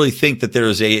 I don't really think that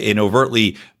there's an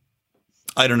overtly,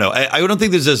 I don't know. I don't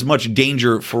think there's as much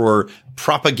danger for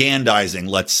propagandizing,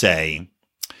 let's say,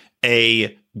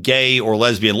 a gay or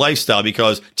lesbian lifestyle,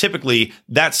 because typically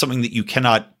that's something that you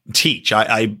cannot teach.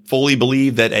 I fully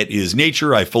believe that it is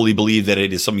nature. I fully believe that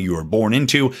it is something you are born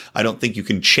into. I don't think you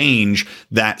can change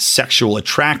that sexual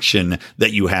attraction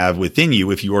that you have within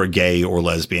you if you are gay or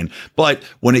lesbian. But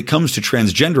when it comes to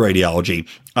transgender ideology,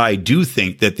 I do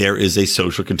think that there is a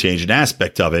social contagion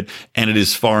aspect of it, and it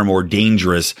is far more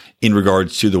dangerous in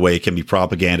regards to the way it can be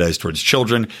propagandized towards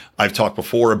children. I've talked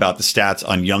before about the stats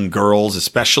on young girls,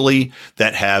 especially,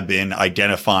 that have been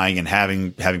identifying and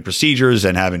having procedures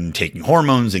and taking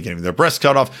hormones and getting their breasts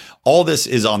cut off. All this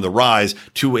is on the rise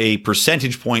to a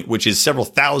percentage point, which is several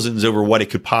thousands over what it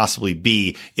could possibly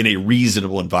be in a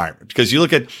reasonable environment. Because you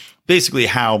look at basically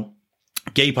how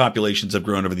gay populations have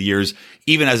grown over the years,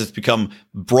 even as it's become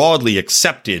broadly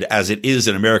accepted as it is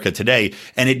in America today,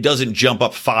 and it doesn't jump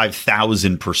up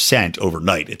 5,000%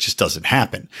 overnight. It just doesn't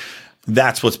happen.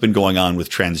 That's what's been going on with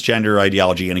transgender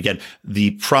ideology. And again,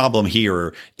 the problem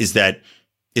here is that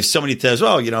if somebody says,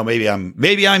 well, you know, maybe I'm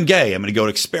gay, I'm going to go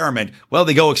experiment. Well,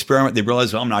 they go experiment. They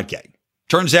realize, well, I'm not gay.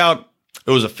 Turns out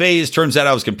it was a phase. Turns out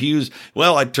I was confused.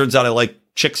 Well, it turns out I like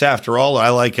chicks after all. I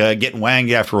like getting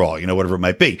wanged after all, you know, whatever it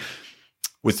might be.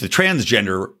 With the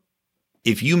transgender,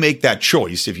 if you make that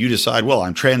choice, if you decide, well,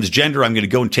 I'm transgender, I'm going to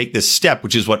go and take this step,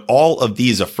 which is what all of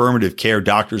these affirmative care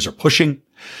doctors are pushing,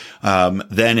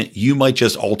 then you might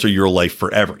just alter your life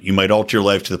forever. You might alter your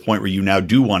life to the point where you now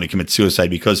do want to commit suicide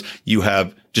because you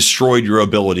have destroyed your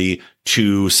ability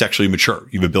to sexually mature.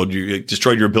 You've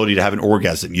destroyed your ability to have an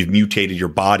orgasm. You've mutated your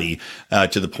body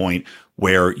to the point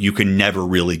where you can never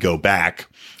really go back.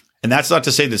 And that's not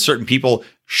to say that certain people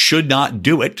should not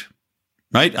do it.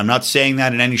 Right? I'm not saying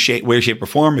that in any way, shape, or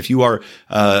form. If you are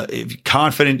if you're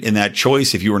confident in that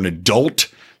choice, if you are an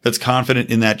adult that's confident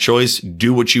in that choice,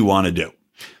 do what you want to do.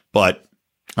 But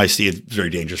I see it's very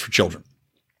dangerous for children.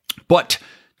 But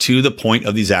to the point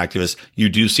of these activists, you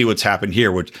do see what's happened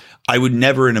here, which I would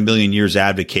never in a million years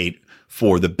advocate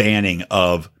for the banning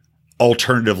of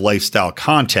alternative lifestyle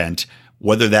content,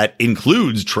 whether that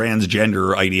includes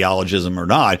transgender ideologism or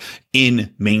not,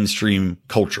 in mainstream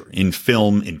culture, in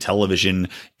film, in television,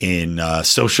 in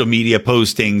social media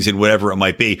postings, and whatever it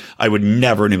might be. I would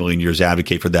never in a million years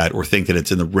advocate for that or think that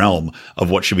it's in the realm of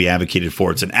what should be advocated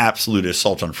for. It's an absolute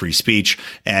assault on free speech.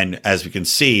 And as we can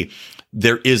see,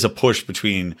 there is a push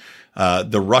between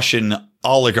the Russian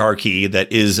oligarchy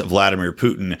that is Vladimir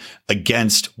Putin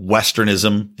against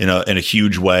Westernism in a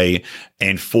huge way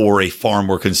and for a far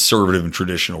more conservative and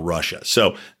traditional Russia.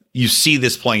 So you see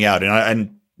this playing out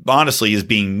and honestly is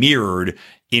being mirrored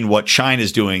in what China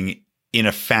is doing in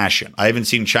a fashion. I haven't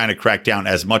seen China crack down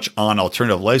as much on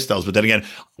alternative lifestyles, but then again,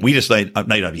 we just might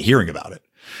not be hearing about it.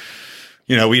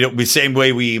 You know, we same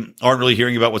way we aren't really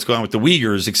hearing about what's going on with the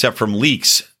Uyghurs, except from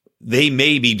leaks. They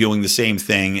may be doing the same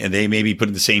thing and they may be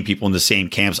putting the same people in the same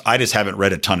camps. I just haven't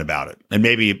read a ton about it, and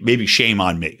maybe shame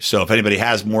on me. So if anybody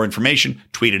has more information,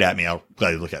 tweet it at me. I'll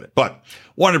gladly look at it. But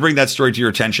wanted to bring that story to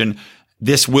your attention.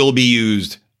 This will be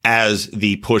used as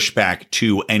the pushback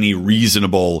to any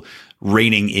reasonable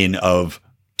reining in of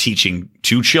teaching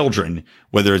to children,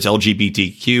 whether it's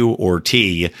LGBTQ or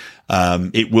T.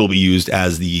 It will be used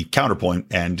as the counterpoint,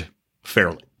 and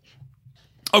fairly.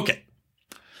 Okay.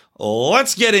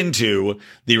 Let's get into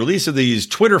the release of these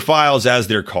Twitter files, as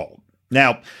they're called.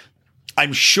 Now,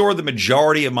 I'm sure the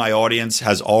majority of my audience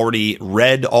has already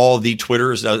read all the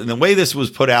Twitters. And the way this was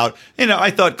put out,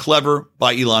 I thought clever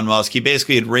by Elon Musk. He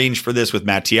basically had arranged for this with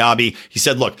Matt Taibbi. He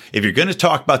said, look, if you're going to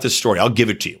talk about this story, I'll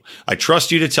give it to you. I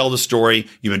trust you to tell the story.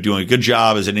 You've been doing a good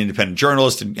job as an independent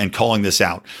journalist and calling this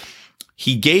out.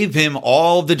 he gave him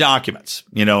all the documents,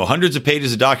 hundreds of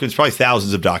pages of documents, probably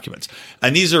thousands of documents.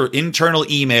 And these are internal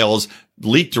emails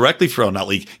leaked directly from, not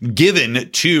leaked,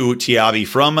 given to Tiabi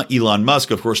from Elon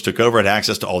Musk, of course, took over, had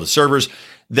access to all the servers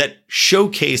that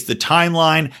showcased the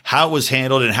timeline, how it was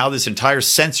handled, and how this entire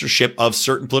censorship of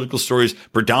certain political stories,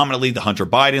 predominantly the Hunter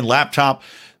Biden laptop,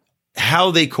 how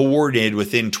they coordinated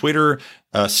within Twitter,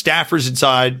 staffers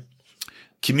inside,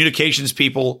 communications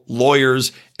people,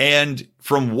 lawyers, and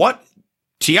from what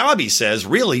Tiabi says,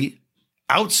 really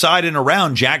outside and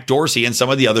around Jack Dorsey and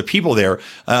some of the other people there.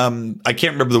 I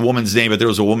can't remember the woman's name, but there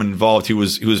was a woman involved who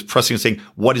was pressing and saying,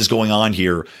 what is going on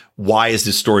here? Why is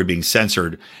this story being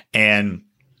censored? And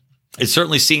it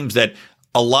certainly seems that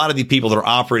a lot of the people that are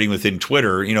operating within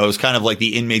Twitter, it was kind of like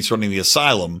the inmates running the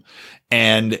asylum.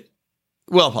 And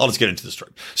well, I'll just get into the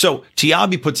story. So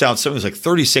Tiabi puts out something like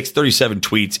 36, 37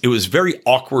 tweets. It was very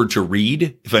awkward to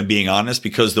read, if I'm being honest,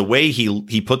 because the way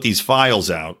he put these files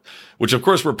out, which of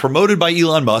course were promoted by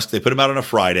Elon Musk, they put them out on a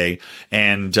Friday.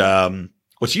 And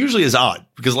which usually is odd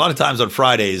because a lot of times on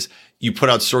Fridays, you put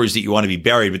out stories that you want to be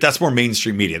buried, but that's more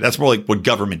mainstream media. That's more like what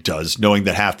government does, knowing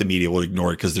that half the media will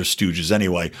ignore it because they're stooges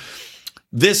anyway.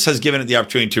 This has given it the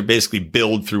opportunity to basically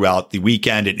build throughout the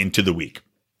weekend and into the week.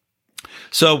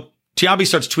 So Tiabi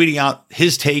starts tweeting out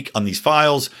his take on these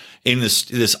files in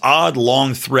this odd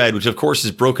long thread, which of course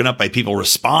is broken up by people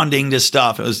responding to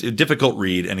stuff. It was a difficult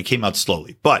read and it came out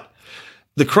slowly. But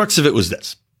the crux of it was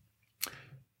this.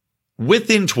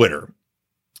 Within Twitter,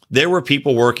 there were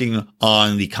people working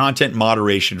on the content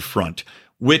moderation front,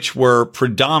 which were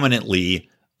predominantly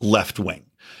left-wing.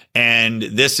 And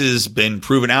this has been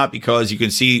proven out because you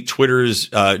can see Twitter's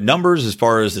numbers as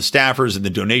far as the staffers and the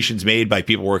donations made by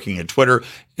people working at Twitter.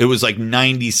 It was like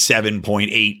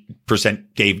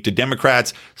 97.8% gave to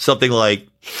Democrats, something like,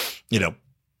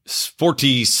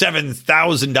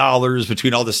 $47,000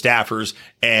 between all the staffers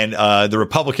and the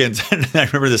Republicans. And I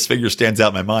remember this figure stands out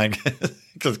in my mind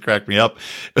because it cracked me up.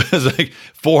 It was like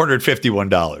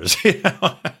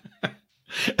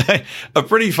 $451. A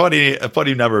pretty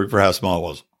funny number for how small it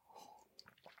was.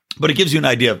 But it gives you an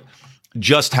idea of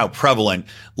just how prevalent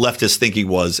leftist thinking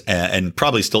was and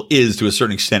probably still is to a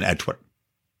certain extent at Twitter.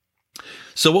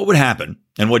 So what would happen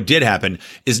and what did happen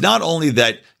is not only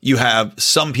that you have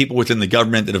some people within the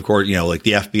government that, of course, like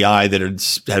the FBI that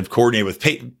have coordinated with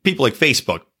people like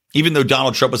Facebook, even though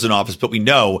Donald Trump was in office, but we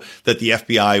know that the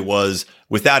FBI was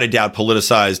without a doubt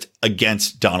politicized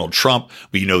against Donald Trump.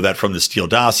 We know that from the Steele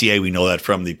dossier. We know that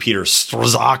from the Peter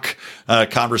Strzok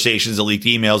conversations, the leaked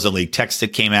emails, the leaked texts that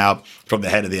came out from the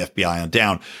head of the FBI on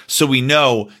down. So we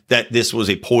know that this was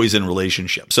a poison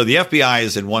relationship. So the FBI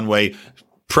is in one way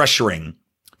pressuring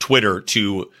Twitter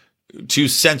to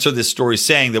censor this story,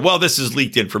 saying that, well, this is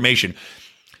leaked information.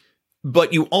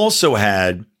 But you also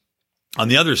had, on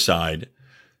the other side,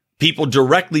 people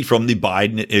directly from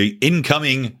the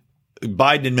incoming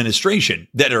Biden administration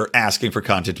that are asking for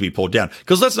content to be pulled down.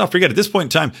 Because let's not forget, at this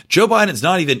point in time, Joe Biden's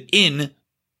not even in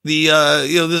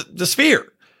the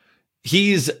sphere.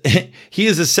 He is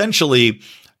essentially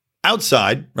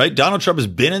outside, right? Donald Trump has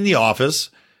been in the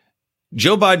office.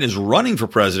 Joe Biden is running for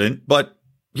president, but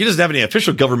he doesn't have any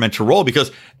official governmental role because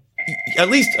at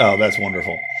least, oh, that's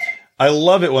wonderful. I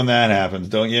love it when that happens,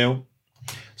 don't you?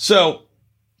 So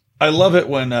I love it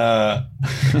when I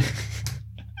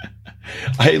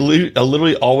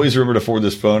literally always remember to forward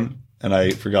this phone, and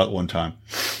I forgot one time.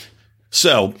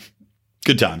 So,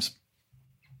 good times.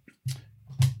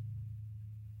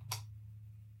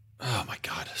 Oh, my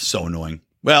God. So annoying.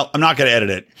 Well, I'm not going to edit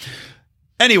it.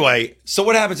 Anyway, so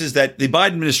what happens is that the Biden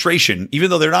administration, even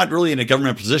though they're not really in a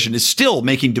government position, is still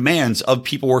making demands of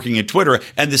people working at Twitter.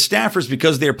 And the staffers,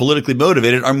 because they're politically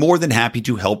motivated, are more than happy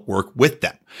to help work with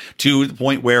them, to the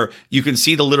point where you can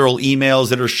see the literal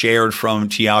emails that are shared from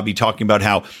Tiabi talking about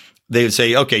how they would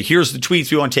say, okay, here's the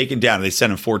tweets we want taken down. And they send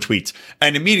them 4 tweets.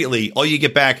 And immediately all you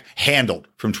get back handled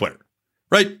from Twitter,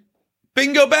 right?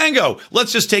 Bingo, bango.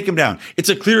 Let's just take him down. It's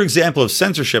a clear example of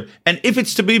censorship. And if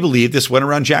it's to be believed, this went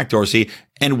around Jack Dorsey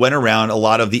and went around a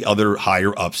lot of the other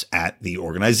higher ups at the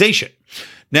organization.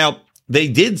 Now, they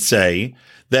did say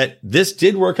that this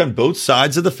did work on both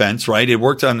sides of the fence, right? It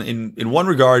worked on, in one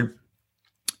regard,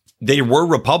 they were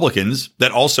Republicans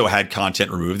that also had content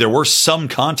removed. There were some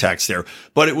contacts there,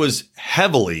 but it was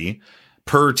heavily,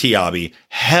 per Tiabi,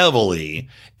 heavily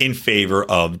in favor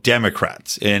of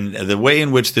Democrats. And the way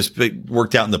in which this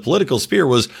worked out in the political sphere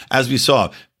was, as we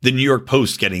saw, the New York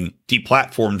Post getting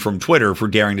deplatformed from Twitter for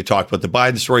daring to talk about the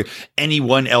Biden story.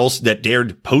 Anyone else that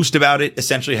dared post about it,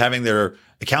 essentially having their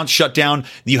accounts shut down.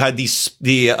 You had the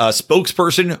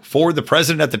spokesperson for the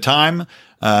president at the time,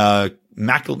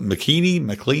 McLeany,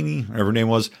 whatever her name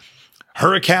was.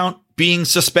 her account being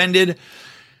suspended.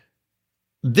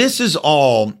 This is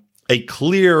all a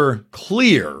clear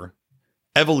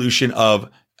evolution of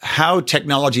how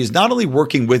technology is not only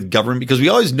working with government, because we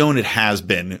always known it has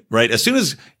been, right? As soon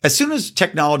as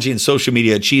technology and social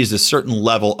media achieves a certain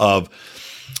level of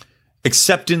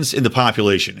acceptance in the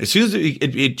population, as soon as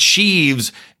it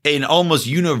achieves an almost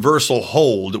universal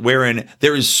hold wherein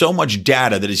there is so much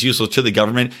data that is useful to the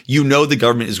government, the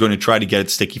government is going to try to get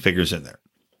its sticky fingers in there.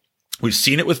 We've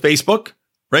seen it with Facebook,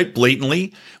 right?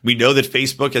 Blatantly. We know that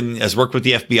Facebook has worked with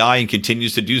the FBI and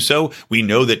continues to do so. We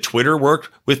know that Twitter worked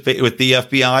with the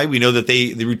FBI. We know that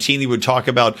they routinely would talk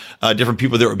about different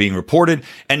people that were being reported.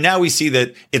 And now we see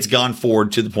that it's gone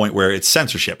forward to the point where it's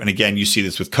censorship. And again, you see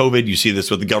this with COVID. You see this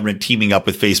with the government teaming up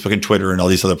with Facebook and Twitter and all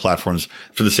these other platforms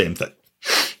for the same thing.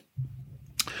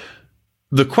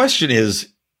 The question is,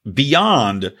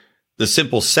 beyond the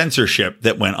simple censorship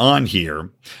that went on here,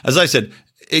 as I said,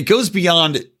 it goes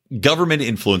beyond government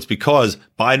influence because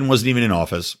Biden wasn't even in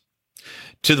office,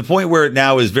 to the point where it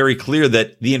now is very clear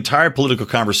that the entire political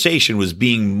conversation was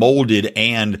being molded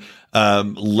and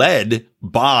led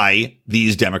by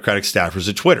these Democratic staffers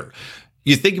at Twitter.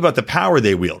 You think about the power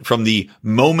they wield, from the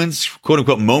moments, quote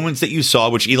unquote, moments that you saw,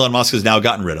 which Elon Musk has now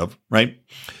gotten rid of, right?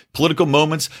 Political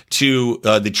moments, to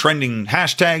the trending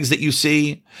hashtags that you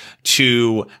see,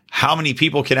 to how many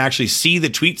people can actually see the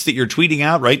tweets that you're tweeting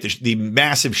out, right? The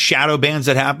massive shadow bans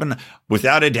that happen,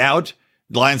 without a doubt.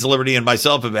 Lions of Liberty and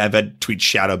myself have had tweets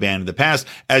shadow banned in the past.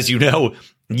 As you know,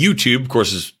 YouTube, of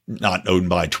course, is not owned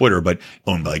by Twitter, but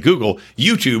owned by Google.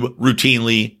 YouTube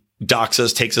routinely docks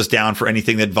us, takes us down for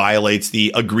anything that violates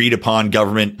the agreed upon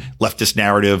government leftist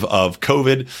narrative of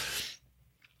COVID.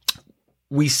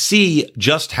 We see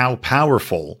just how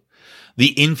powerful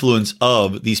the influence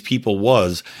of these people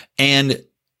was. And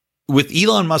with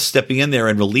Elon Musk stepping in there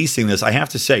and releasing this, I have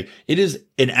to say, it is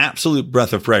an absolute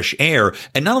breath of fresh air.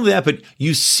 And not only that, but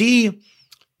you see,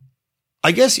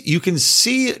 I guess you can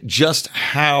see just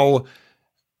how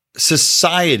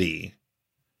society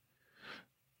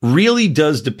really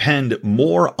does depend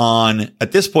more on,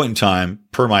 at this point in time,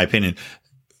 per my opinion,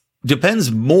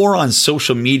 depends more on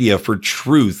social media for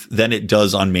truth than it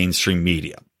does on mainstream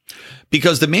media.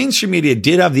 Because the mainstream media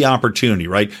did have the opportunity,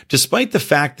 right? Despite the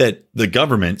fact that the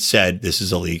government said this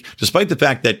is a leak, despite the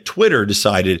fact that Twitter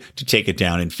decided to take it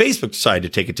down and Facebook decided to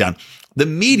take it down, the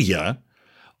media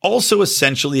also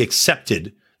essentially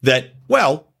accepted that,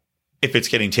 well, if it's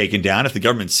getting taken down, if the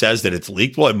government says that it's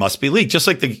leaked, well, it must be leaked. Just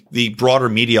like the broader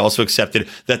media also accepted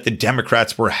that the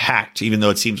Democrats were hacked, even though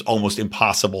it seems almost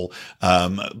impossible,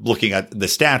 looking at the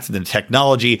stats and the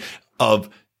technology of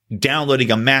downloading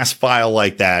a mass file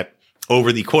like that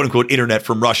over the quote unquote internet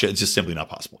from Russia. It's just simply not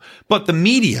possible. But the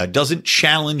media doesn't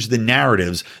challenge the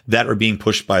narratives that are being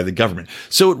pushed by the government.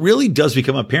 So it really does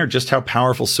become apparent just how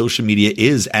powerful social media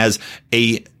is as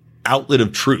a outlet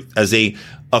of truth, as a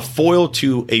foil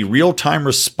to a real-time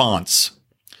response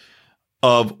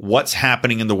of what's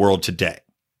happening in the world today.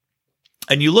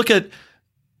 And you look at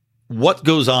what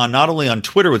goes on not only on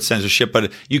Twitter with censorship,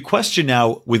 but you question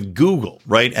now with Google,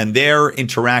 right? And their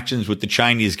interactions with the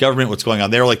Chinese government, what's going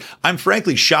on there. Like, I'm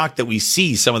frankly shocked that we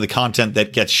see some of the content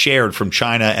that gets shared from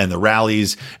China and the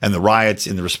rallies and the riots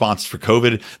in the response for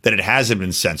COVID, that it hasn't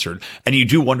been censored. And you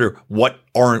do wonder, what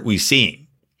aren't we seeing?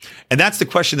 And that's the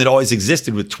question that always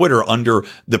existed with Twitter under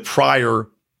the prior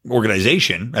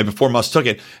organization, right, before Musk took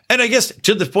it. And I guess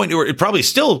to the point where it probably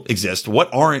still exists,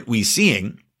 what aren't we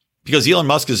seeing? Because Elon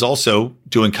Musk is also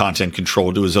doing content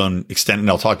control to his own extent. And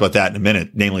I'll talk about that in a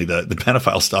minute, namely the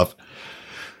pedophile stuff.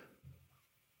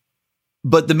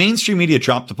 But the mainstream media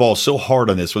dropped the ball so hard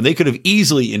on this when they could have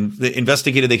easily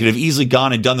investigated. They could have easily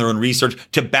gone and done their own research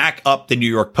to back up the New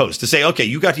York Post, to say, okay,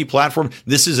 you got deplatformed.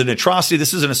 This is an atrocity.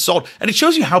 This is an assault. And it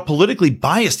shows you how politically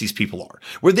biased these people are,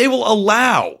 where they will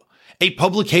allow a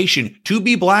publication to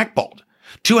be blackballed,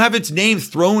 to have its name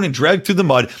thrown and dragged through the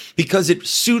mud because it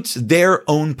suits their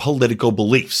own political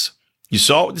beliefs. You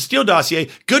saw it with the Steele dossier.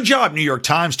 Good job, New York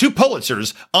Times. 2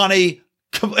 Pulitzers on a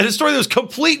story that was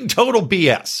complete and total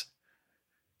BS.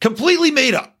 Completely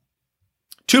made up.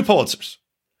 2 Pulitzers.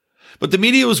 But the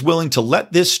media was willing to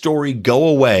let this story go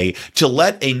away, to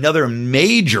let another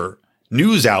major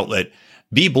news outlet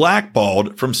be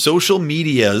blackballed from social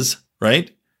medias,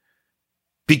 right?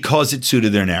 Because it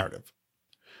suited their narrative.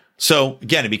 So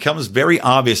again, it becomes very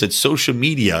obvious that social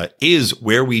media is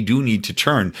where we do need to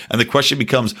turn. And the question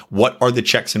becomes, what are the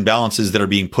checks and balances that are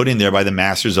being put in there by the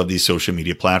masters of these social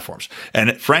media platforms?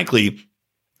 And frankly,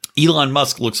 Elon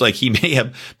Musk looks like he may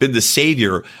have been the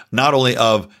savior, not only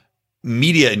of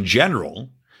media in general,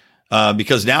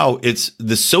 because now it's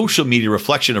the social media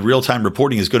reflection of real-time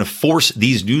reporting is going to force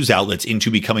these news outlets into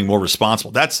becoming more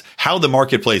responsible. That's how the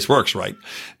marketplace works, right?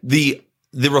 The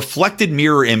reflected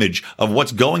mirror image of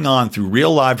what's going on through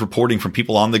real live reporting from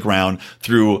people on the ground,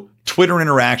 through Twitter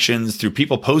interactions, through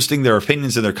people posting their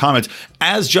opinions and their comments,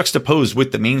 as juxtaposed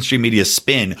with the mainstream media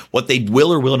spin, what they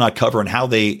will or will not cover and how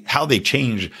they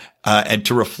change, and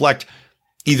to reflect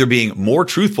either being more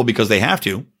truthful because they have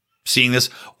to, seeing this,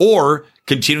 or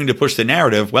continuing to push the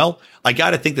narrative. Well, I got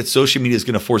to think that social media is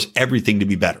going to force everything to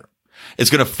be better. It's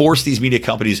going to force these media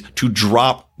companies to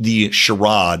drop the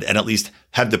charade and at least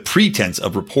have the pretense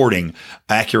of reporting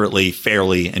accurately,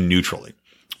 fairly, and neutrally.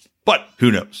 But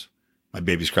who knows? My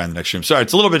baby's crying in the next room. Sorry,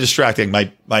 it's a little bit distracting.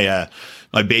 My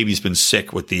baby's been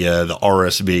sick with the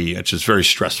RSV, which is very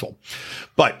stressful.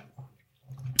 But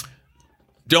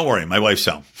don't worry, my wife's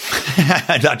home.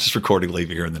 Not just recording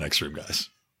leaving here in the next room, guys.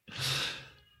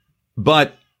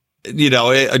 But,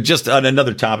 just on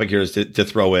another topic here is to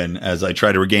throw in as I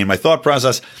try to regain my thought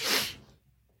process.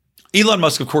 Elon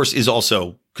Musk, of course, is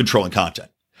also controlling content.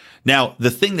 Now,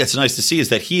 the thing that's nice to see is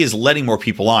that he is letting more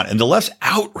people on, and the left's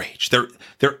outrage,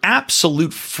 their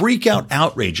absolute freak out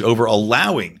outrage over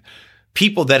allowing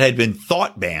people that had been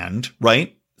thought banned,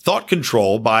 right? Thought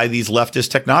control by these leftist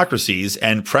technocracies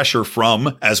and pressure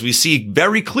from, as we see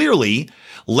very clearly,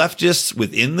 leftists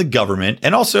within the government.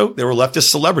 And also there were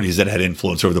leftist celebrities that had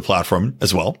influence over the platform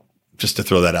as well. Just to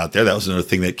throw that out there. That was another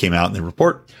thing that came out in the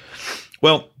report.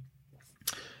 Well,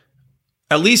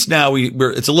 at least now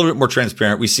it's a little bit more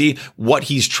transparent. We see what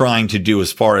he's trying to do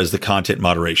as far as the content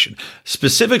moderation.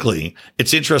 Specifically,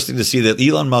 it's interesting to see that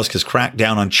Elon Musk has cracked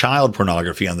down on child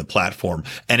pornography on the platform.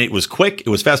 And it was quick, it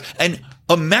was fast, and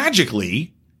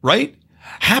magically, right,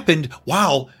 happened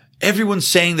while everyone's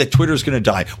saying that Twitter is going to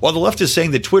die. While the left is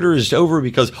saying that Twitter is over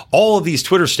because all of these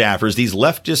Twitter staffers, these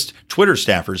leftist Twitter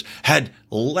staffers, had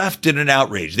left in an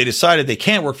outrage. They decided they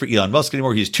can't work for Elon Musk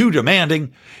anymore. He's too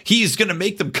demanding. He's going to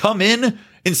make them come in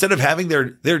instead of having their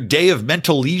day of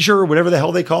mental leisure or whatever the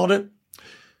hell they called it.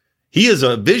 He has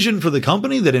a vision for the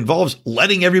company that involves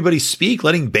letting everybody speak,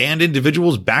 letting banned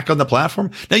individuals back on the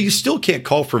platform. Now, you still can't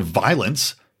call for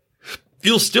violence.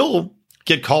 You'll still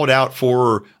get called out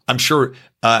for, I'm sure,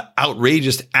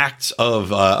 outrageous acts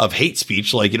of hate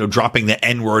speech, like, dropping the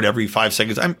N-word every 5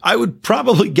 seconds. I would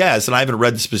probably guess, and I haven't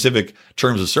read the specific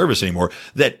terms of service anymore,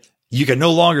 that you can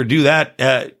no longer do that.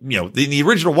 In the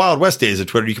original Wild West days of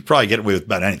Twitter, you could probably get away with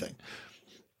about anything.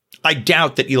 I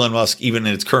doubt that Elon Musk, even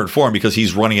in its current form, because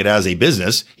he's running it as a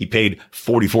business, he paid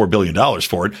 $44 billion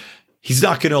for it. He's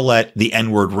not going to let the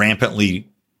N-word rampantly,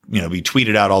 be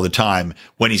tweeted out all the time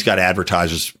when he's got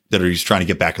advertisers that he's trying to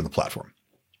get back on the platform.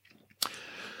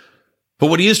 But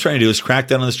what he is trying to do is crack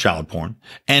down on this child porn.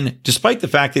 And despite the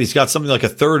fact that he's got something like a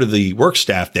third of the work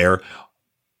staff there,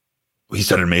 he's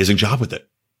done an amazing job with it.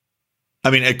 I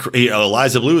mean,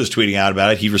 Eliza Blue is tweeting out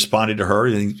about it. He responded to her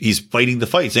and he's fighting the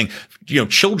fight, saying,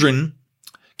 children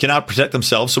cannot protect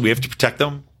themselves, so we have to protect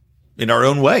them in our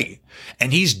own way.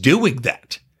 And he's doing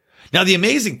that. Now, the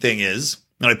amazing thing is,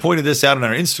 and I pointed this out on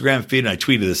our Instagram feed and I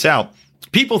tweeted this out,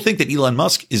 people think that Elon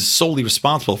Musk is solely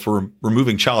responsible for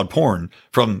removing child porn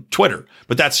from Twitter,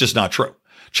 but that's just not true.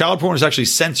 Child porn is actually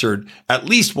censored at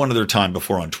least one other time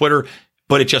before on Twitter,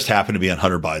 but it just happened to be on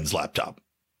Hunter Biden's laptop.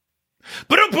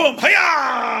 Boom, boom,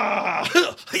 hiya!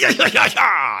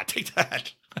 Take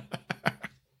that.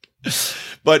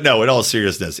 But no, in all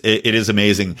seriousness, it is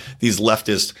amazing. These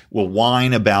leftists will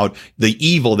whine about the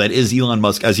evil that is Elon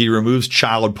Musk as he removes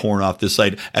child porn off the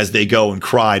site as they go and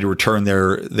cry to return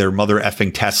their mother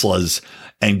effing Teslas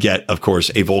and get, of course,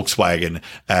 a Volkswagen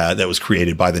that was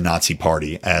created by the Nazi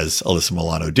Party, as Alyssa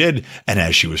Milano did and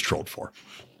as she was trolled for.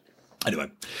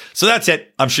 Anyway, so that's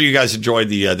it. I'm sure you guys enjoyed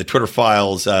the Twitter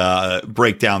Files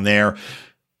breakdown there.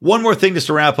 One more thing just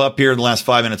to wrap up here in the last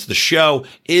 5 minutes of the show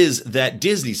is that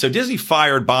Disney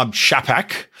fired Bob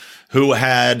Chapek, who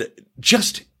had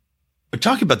just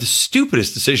talking about the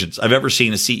stupidest decisions I've ever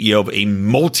seen a CEO of a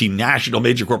multinational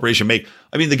major corporation make.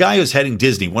 I mean, the guy who's heading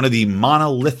Disney, one of the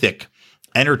monolithic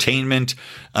entertainment,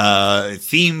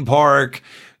 theme park,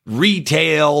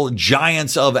 retail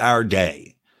giants of our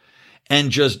day, and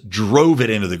just drove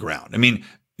it into the ground. I mean,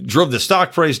 drove the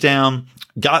stock price down,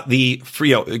 got the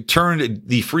free, turned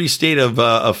the free state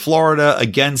of Florida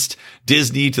against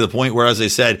Disney to the point where, as I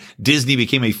said, Disney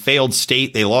became a failed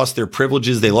state. They lost their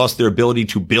privileges. They lost their ability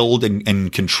to build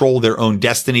and control their own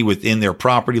destiny within their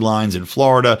property lines in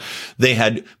Florida. They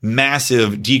had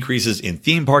massive decreases in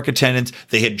theme park attendance.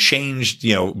 They had changed,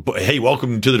 hey,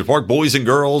 welcome to the park, boys and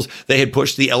girls. They had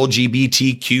pushed the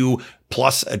LGBTQ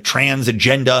plus a trans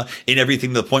agenda in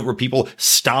everything to the point where people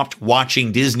stopped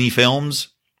watching Disney films.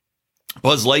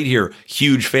 Buzz Lightyear,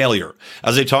 huge failure.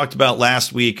 As I talked about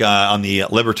last week on the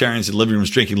Libertarians in Living Rooms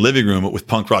Drinking Living Room with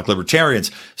Punk Rock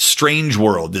Libertarians, Strange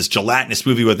World, this gelatinous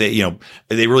movie where they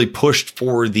really pushed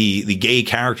for the gay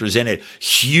characters in it,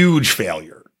 huge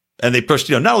failure. And they pushed,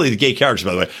 not only the gay characters,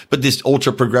 by the way, but this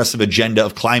ultra progressive agenda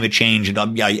of climate change and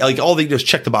all they do is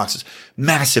check the boxes.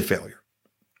 Massive failure.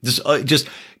 Just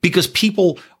because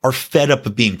people are fed up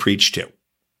of being preached to.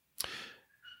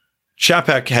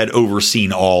 Chapek had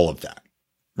overseen all of that.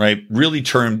 Right? Really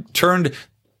turned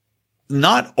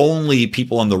not only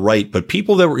people on the right, but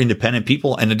people that were independent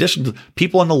people, in addition to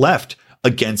people on the left,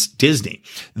 against Disney.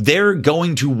 They're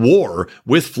going to war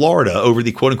with Florida over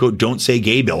the quote unquote don't say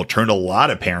gay bill. Turned a lot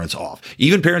of parents off.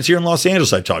 Even parents here in Los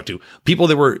Angeles I talked to, people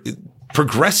that were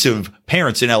progressive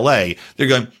parents in LA, they're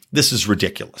going, this is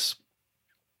ridiculous.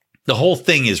 The whole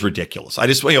thing is ridiculous. I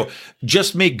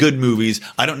just make good movies.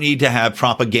 I don't need to have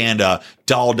propaganda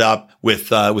dolled up with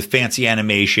fancy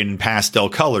animation and pastel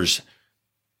colors.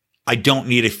 I don't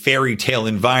need a fairy tale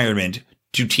environment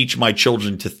to teach my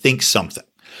children to think something.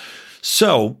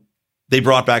 So they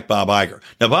brought back Bob Iger.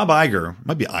 Now, Bob Iger,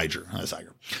 might be Iger, that's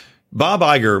Iger. Bob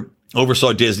Iger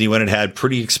oversaw Disney when it had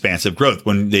pretty expansive growth.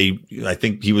 I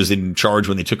think he was in charge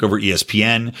when they took over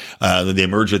ESPN, then they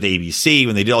merged with ABC,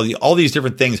 when they did all these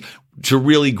different things to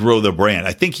really grow the brand.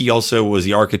 I think he also was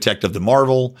the architect of the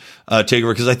Marvel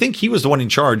takeover, because I think he was the one in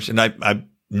charge, and I'm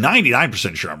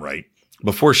 99% sure I'm right,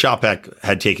 before Chapek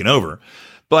had taken over,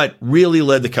 but really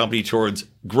led the company towards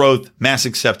growth, mass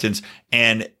acceptance,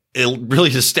 and it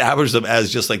really established them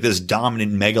as just like this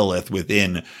dominant megalith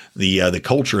within the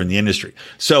culture in the industry.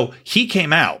 So he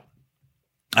came out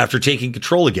after taking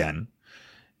control again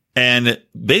and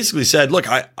basically said, look,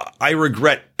 I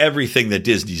regret everything that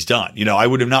Disney's done. I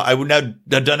would not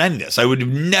have done any of this. I would have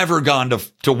never gone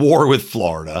to war with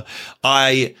Florida.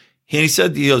 And he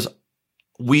said,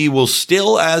 we will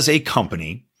still as a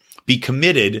company be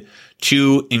committed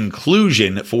to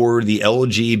inclusion for the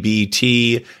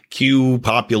LGBTQ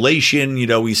population.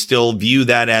 We still view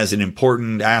that as an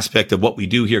important aspect of what we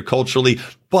do here culturally.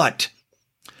 But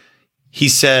he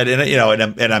said,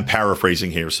 and I'm paraphrasing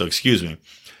here, so excuse me.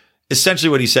 Essentially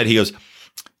what he said, he goes,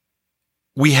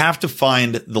 we have to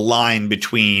find the line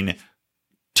between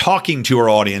talking to our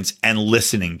audience and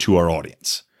listening to our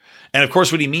audience. And of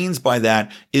course, what he means by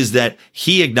that is that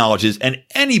he acknowledges, and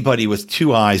anybody with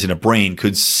two eyes and a brain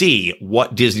could see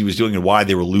what Disney was doing and why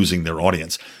they were losing their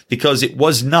audience, because it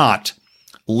was not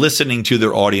listening to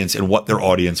their audience and what their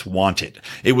audience wanted.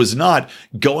 It was not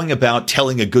going about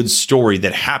telling a good story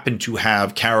that happened to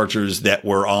have characters that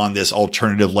were on this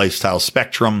alternative lifestyle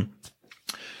spectrum.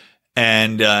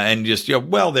 And just,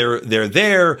 they're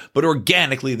there, but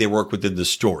organically they work within the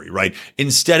story, right?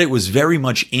 Instead, it was very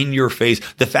much in your face.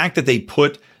 The fact that they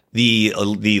put the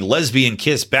lesbian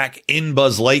kiss back in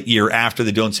Buzz Lightyear after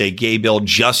the Don't Say Gay bill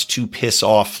just to piss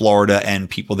off Florida and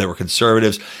people that were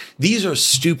conservatives. These are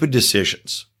stupid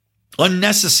decisions,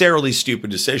 unnecessarily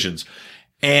stupid decisions.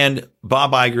 And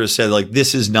Bob Iger said,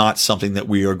 this is not something that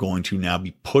we are going to now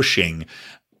be pushing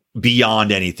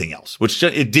beyond anything else, which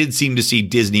it did seem to see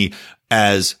Disney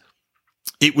as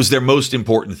it was their most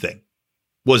important thing,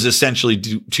 was essentially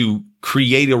to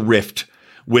create a rift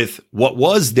with what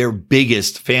was their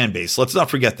biggest fan base. Let's not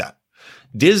forget that.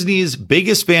 Disney's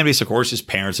biggest fan base, of course, is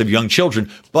parents of young children.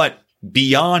 But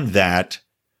beyond that,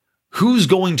 who's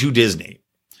going to Disney?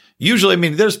 Usually,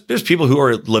 there's people who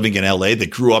are living in LA that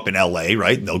grew up in LA,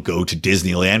 right? And they'll go to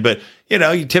Disneyland. But,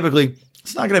 you typically,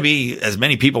 it's not going to be as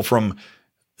many people from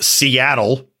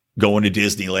Seattle going to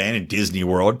Disneyland and Disney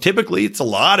World. Typically, it's a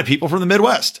lot of people from the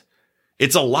Midwest.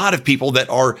 It's a lot of people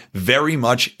that are very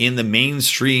much in the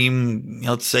mainstream,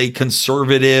 let's say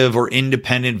conservative or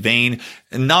independent vein,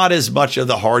 and not as much of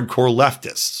the hardcore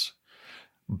leftists.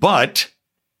 But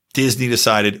Disney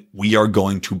decided we are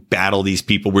going to battle these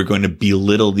people. We're going to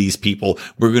belittle these people.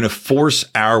 We're going to force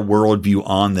our worldview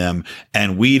on them,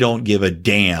 and we don't give a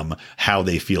damn how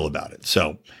they feel about it.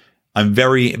 So I'm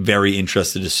very, very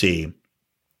interested to see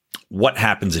what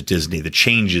happens at Disney, the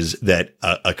changes that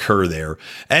occur there.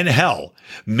 And hell,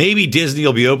 maybe Disney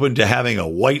will be open to having a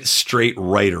white, straight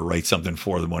writer write something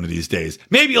for them one of these days.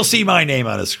 Maybe you'll see my name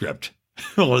on a script.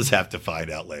 We'll just have to find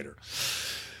out later.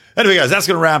 Anyway, guys, that's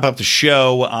going to wrap up the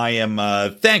show. I am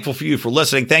thankful for you for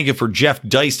listening. Thank you for Jeff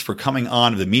Deist for coming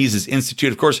on to the Mises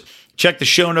Institute. Of course, check the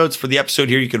show notes for the episode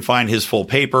here. You can find his full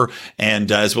paper and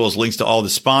as well as links to all the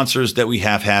sponsors that we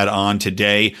have had on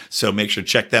today. So make sure to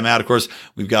check them out. Of course,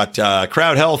 we've got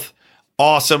Crowd Health,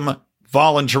 awesome.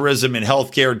 Voluntarism in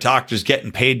healthcare, doctors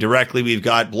getting paid directly. We've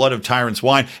got Blood of Tyrants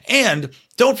wine and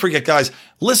Don't forget, guys,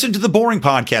 listen to The Boring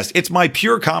Podcast. It's my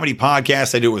pure comedy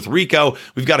podcast. I do it with Rico.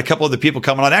 We've got a couple other people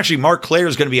coming on. Actually, Mark Claire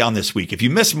is going to be on this week. If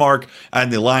you miss Mark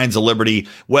and the Lions of Liberty,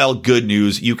 well, good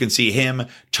news. You can see him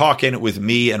talking with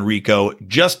me and Rico,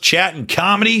 just chatting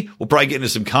comedy. We'll probably get into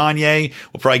some Kanye.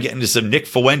 We'll probably get into some Nick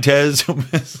Fuentes, who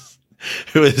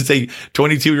is a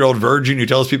 22-year-old virgin who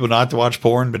tells people not to watch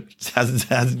porn, but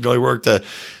hasn't really worked to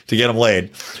get them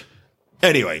laid.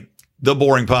 Anyway, The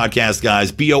Boring Podcast,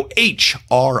 guys, BOHRING,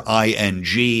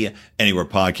 anywhere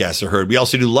podcasts are heard. We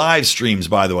also do live streams,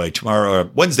 by the way,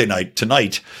 Wednesday night,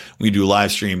 tonight, we do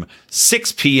live stream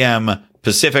 6 p.m.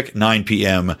 Pacific, 9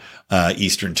 p.m.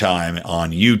 Eastern time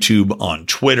on YouTube, on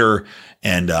Twitter,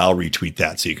 and I'll retweet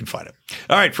that so you can find it.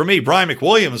 All right, for me, Brian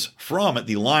McWilliams from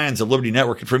the Lions of Liberty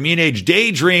Network, and from Me and Age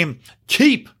Daydream,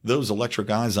 keep those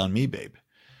electric eyes on me, babe,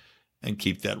 and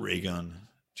keep that ray gun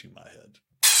to my head.